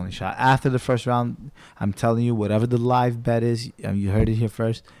 that's his only shot. After the first round, I'm telling you, whatever the live bet is, you heard it here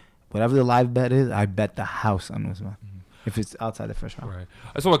first, whatever the live bet is, I bet the house on Usman. If it's outside the first round. Right.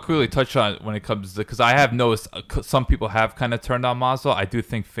 I just want to quickly touch on when it comes to, because I have noticed some people have kind of turned on Masvidal. I do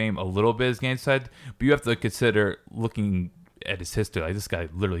think Fame a little bit is gainsaid, but you have to consider looking at his history. Like, this guy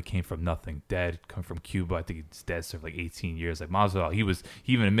literally came from nothing. Dad come from Cuba. I think his dad served like 18 years. Like, Masvidal,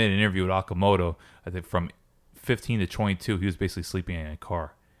 he even admitted in an interview with Akamoto, I think from 15 to 22, he was basically sleeping in a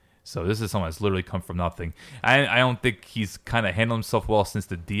car. So this is someone that's literally come from nothing. I don't think he's kind of handled himself well since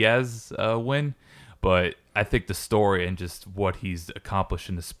the Diaz win. But I think the story and just what he's accomplished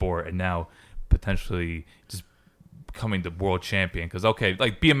in the sport, and now potentially just becoming the world champion. Because, okay,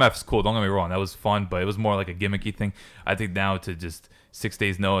 like, BMF's cool, don't get me wrong, that was fun, but it was more like a gimmicky thing. I think now to just 6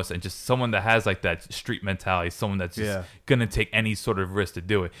 days notice and just someone that has like that street mentality, someone that's just gonna take any sort of risk to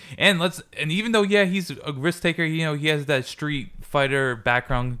do it. And even though he's a risk taker, he has that street fighter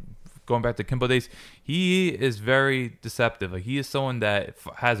background. Going back to Kimbo days, he is very deceptive. Like, he is someone that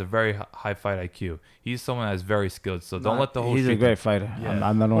has a very high fight IQ. He's someone that's very skilled. So don't let the whole. He's a great fighter. Yeah.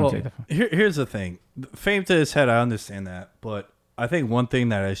 I don't want to take that. Here's the thing. Fame to his head, I understand that, but I think one thing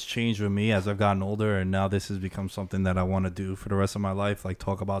that has changed with me as I've gotten older, and now this has become something that I want to do for the rest of my life, like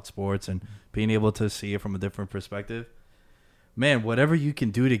talk about sports and being able to see it from a different perspective. Man, whatever you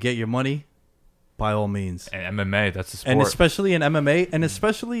can do to get your money, by all means. And MMA, that's a sport. And especially in MMA, and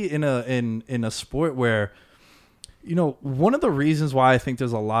especially in a sport where, one of the reasons why I think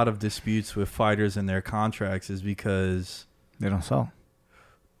there's a lot of disputes with fighters and their contracts is because they don't sell.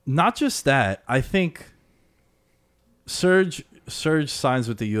 Not just that. I think Serge signs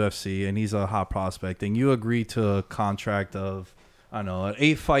with the UFC, and he's a hot prospect, and you agree to a contract of, I don't know, an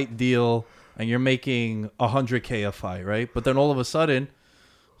 8-fight deal, and you're making $100K a fight, right? But then all of a sudden,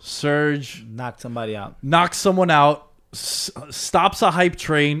 Serge knocks someone out, stops a hype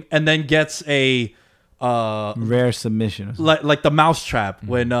train, and then gets a rare submission, like the mousetrap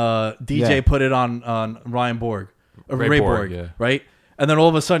when DJ put it on Ryan Borg, Ray Borg, right? And then all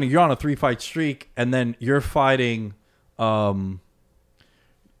of a sudden you're on a 3-fight streak, and then you're fighting Korean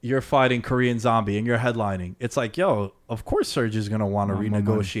Zombie, and you're headlining. It's like, yo, of course Serge is gonna want to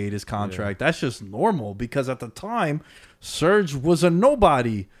renegotiate his contract. That's just normal, because at the time Serge was a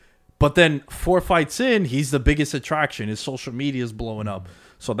nobody, but then 4 fights in, he's the biggest attraction. His social media is blowing up.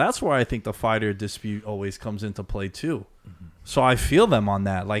 So that's where I think the fighter dispute always comes into play too. Mm-hmm. So I feel them on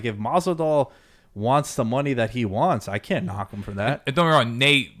that. Like, if Masvidal wants the money that he wants, I can't knock him for that. And don't get me wrong,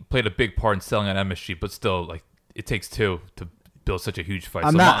 Nate played a big part in selling an MSG, but still, like, it takes two to build such a huge fight.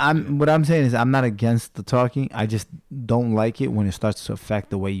 What I'm saying is I'm not against the talking. I just don't like it when it starts to affect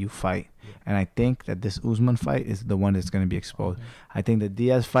the way you fight. And I think that this Usman fight is the one that's going to be exposed. I think the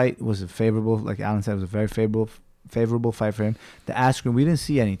Diaz fight was a favorable, like Alan said, it was a very favorable fight for him. The Askren, we didn't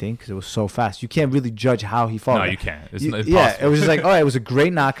see anything because it was so fast. You can't really judge how he fought. No, you can't. It's it was just like, it was a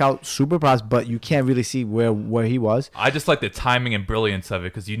great knockout, super fast, but you can't really see where he was. I just like the timing and brilliance of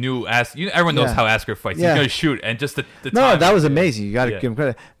it, because everyone knows how Askren fights. He's going to shoot, and just the timing. That was amazing. You got to give him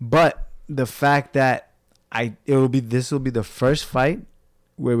credit. But the fact that this will be the first fight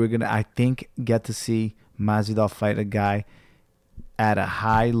where we're gonna, I think, get to see Masvidal fight a guy at a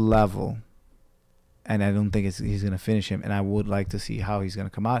high level, and I don't think he's gonna finish him. And I would like to see how he's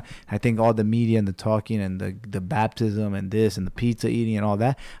gonna come out. I think all the media and the talking and the baptism and this and the pizza eating and all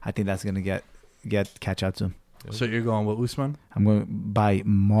that, I think that's gonna catch up to him. So you're going with Usman? I'm going by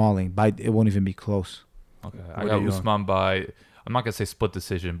mauling. It won't even be close. Okay, I got Usman by. I'm not gonna say split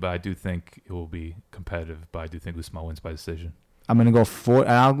decision, but I do think it will be competitive. But I do think Usman wins by decision. I'm going to go and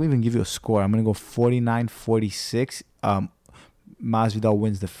I'll even give you a score. I'm going to go 49-46. Masvidal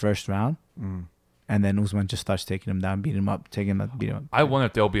wins the first round. And then Usman just starts taking him down, beating him up. I wonder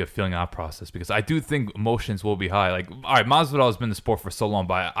if there'll be a feeling out process, because I do think emotions will be high. Like, all right, Masvidal has been in the sport for so long,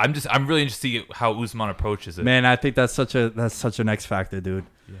 but I'm really interested to see how Usman approaches it. Man, I think that's such an X factor, dude.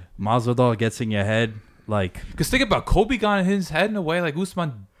 Yeah. Masvidal gets in your head, like, because think about Kobe got in his head in a way like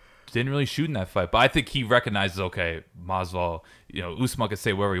Usman didn't really shoot in that fight, but I think he recognizes, okay, Masvidal, Usman can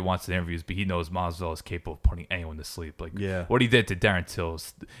say wherever he wants in interviews, but he knows Masvidal is capable of putting anyone to sleep. Like, what he did to Darren Till,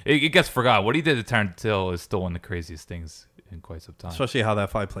 it gets forgotten. What he did to Darren Till is still one of the craziest things in quite some time. Especially how that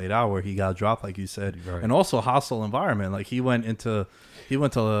fight played out, where he got dropped, like you said, right. And also hostile environment. Like he went to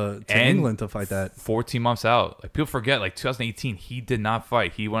England to fight that. 14 months out. Like, people forget, like 2018, he did not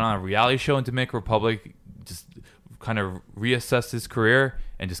fight. He went on a reality show in Dominican Republic, just kind of reassessed his career,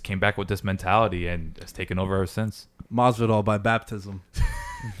 and just came back with this mentality and has taken over ever since. Masvidal by baptism.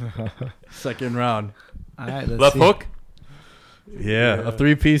 Second round. All right, let's left see. hook? Yeah, a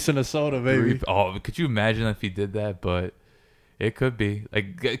 3-piece and a soda, baby. Could you imagine if he did that? But it could be.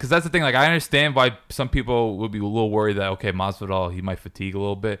 Like, because that's the thing. Like, I understand why some people would be a little worried that, okay, Masvidal, he might fatigue a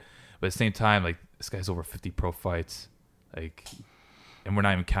little bit. But at the same time, like, this guy's over 50 pro fights. Like, and we're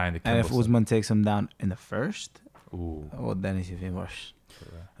not even counting the And if Kimball Usman takes him down in the first, well, then it's even worse.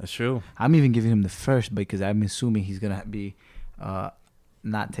 That's true. I'm even giving him the first because I'm assuming he's going to be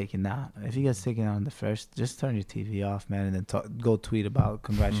not taken down. If he gets taken down in the first, just turn your TV off, man, and then go tweet about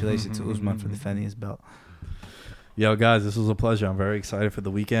congratulations to Usman for defending his belt. Yo, guys, this was a pleasure. I'm very excited for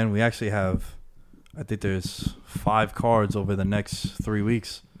the weekend. We actually have, I think there's 5 cards over the next 3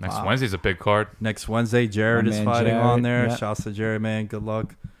 weeks. Next Wednesday's a big card. Next Wednesday, Jared is fighting Jared, on there. yeah. Shouts to Jared, man. Good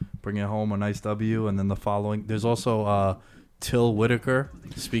luck. Bringing home a nice W. And then the following, there's also Till Whitaker.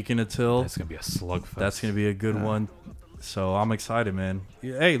 Speaking of Till, That's going to be a slugfest. that's going to be a good one. So I'm excited, man.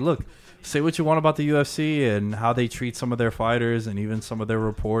 Hey, look, say what you want about the UFC and how they treat some of their fighters and even some of their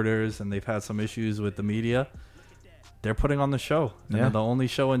reporters, and they've had some issues with the media. They're putting on the show. And they're the only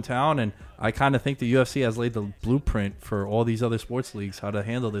show in town, and I kind of think the UFC has laid the blueprint for all these other sports leagues how to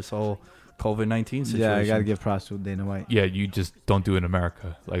handle this whole COVID-19 situation. Yeah, I got to give props to Dana White. Yeah, you just don't do it in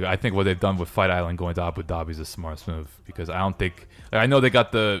America. Like, I think what they've done with Fight Island going to Abu Dhabi is a smart move, because I don't think, like, I know they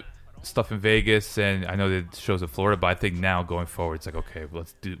got the stuff in Vegas and I know the shows in Florida, but I think now going forward, it's like, okay,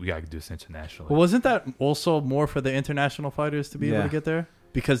 we got to do this internationally. Well, wasn't that also more for the international fighters to be able to get there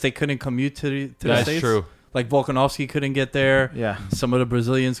because they couldn't commute to the States? That's true. Like Volkanovski couldn't get there. Yeah. Some of the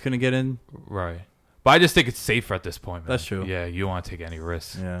Brazilians couldn't get in. Right. But I just think it's safer at this point, man. That's true. Yeah, you don't want to take any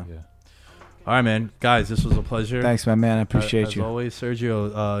risks. Yeah. All right, man. Guys, this was a pleasure. Thanks, my man. I appreciate you. As always,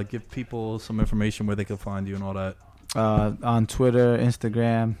 Sergio, give people some information where they can find you and all that. On Twitter,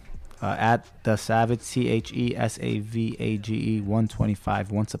 Instagram, at The Savage, CHESAVAGE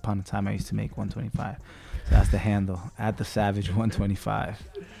 125. Once upon a time, I used to make 125. So that's the handle, at The Savage 125.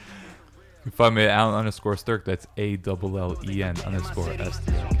 You can find me at Allen_Stirk. That's ALLEN_STRK.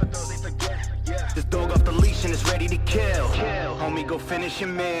 This dog off the leash and it's ready to kill. Homie, go finish your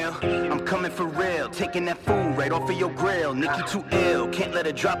meal. I'm coming for real. Taking that food right off of your grill. Nikki too ill. Can't let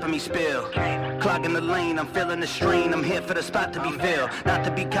a drop of me spill. Clogging the lane. I'm feeling the strain. I'm here for the spot to be filled. Not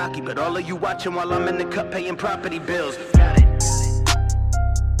to be cocky, but all of you watching while I'm in the cut paying property bills. Got it.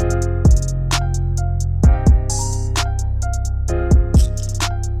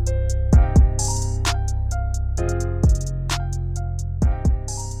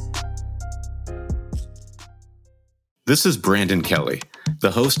 This is Brandon Kelly,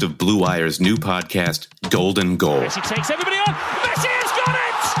 the host of Blue Wire's new podcast, Golden Goal. Messi takes everybody on. Messi has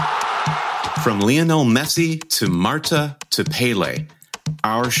got it! From Lionel Messi to Marta to Pele,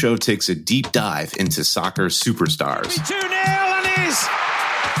 our show takes a deep dive into soccer superstars. 2-0 and is.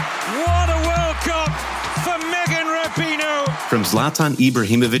 What a World Cup for Megan Rapinoe. From Zlatan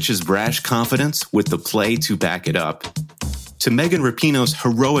Ibrahimovic's brash confidence with the play to back it up, to Megan Rapinoe's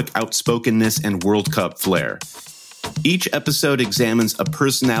heroic outspokenness and World Cup flair. Each episode examines a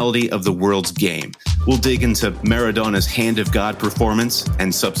personality of the world's game. We'll dig into Maradona's Hand of God performance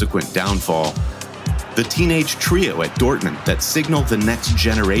and subsequent downfall, the teenage trio at Dortmund that signal the next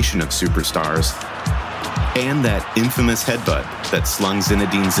generation of superstars, and that infamous headbutt that slung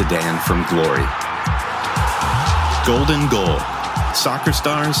Zinedine Zidane from glory. Golden Goal, soccer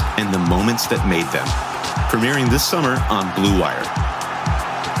stars and the moments that made them. Premiering this summer on Blue Wire.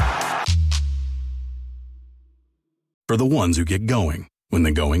 For the ones who get going when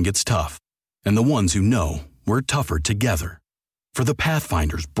the going gets tough, and the ones who know we're tougher together. For the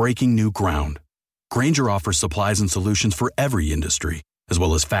Pathfinders breaking new ground, Grainger offers supplies and solutions for every industry, as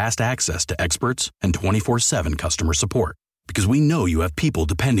well as fast access to experts and 24/7 customer support. Because we know you have people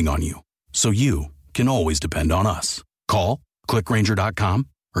depending on you, so you can always depend on us. Call, click Grainger.com,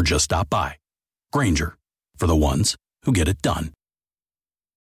 or just stop by. Grainger, for the ones who get it done.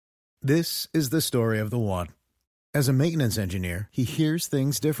 This is the story of the one. As a maintenance engineer, he hears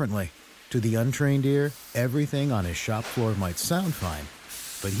things differently. To the untrained ear, everything on his shop floor might sound fine,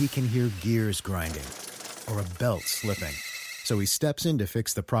 but he can hear gears grinding or a belt slipping. So he steps in to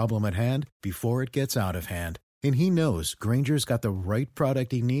fix the problem at hand before it gets out of hand. And he knows Grainger's got the right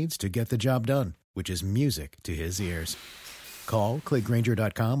product he needs to get the job done, which is music to his ears. Call, click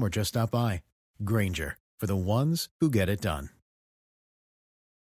Grainger.com, or just stop by. Grainger, for the ones who get it done.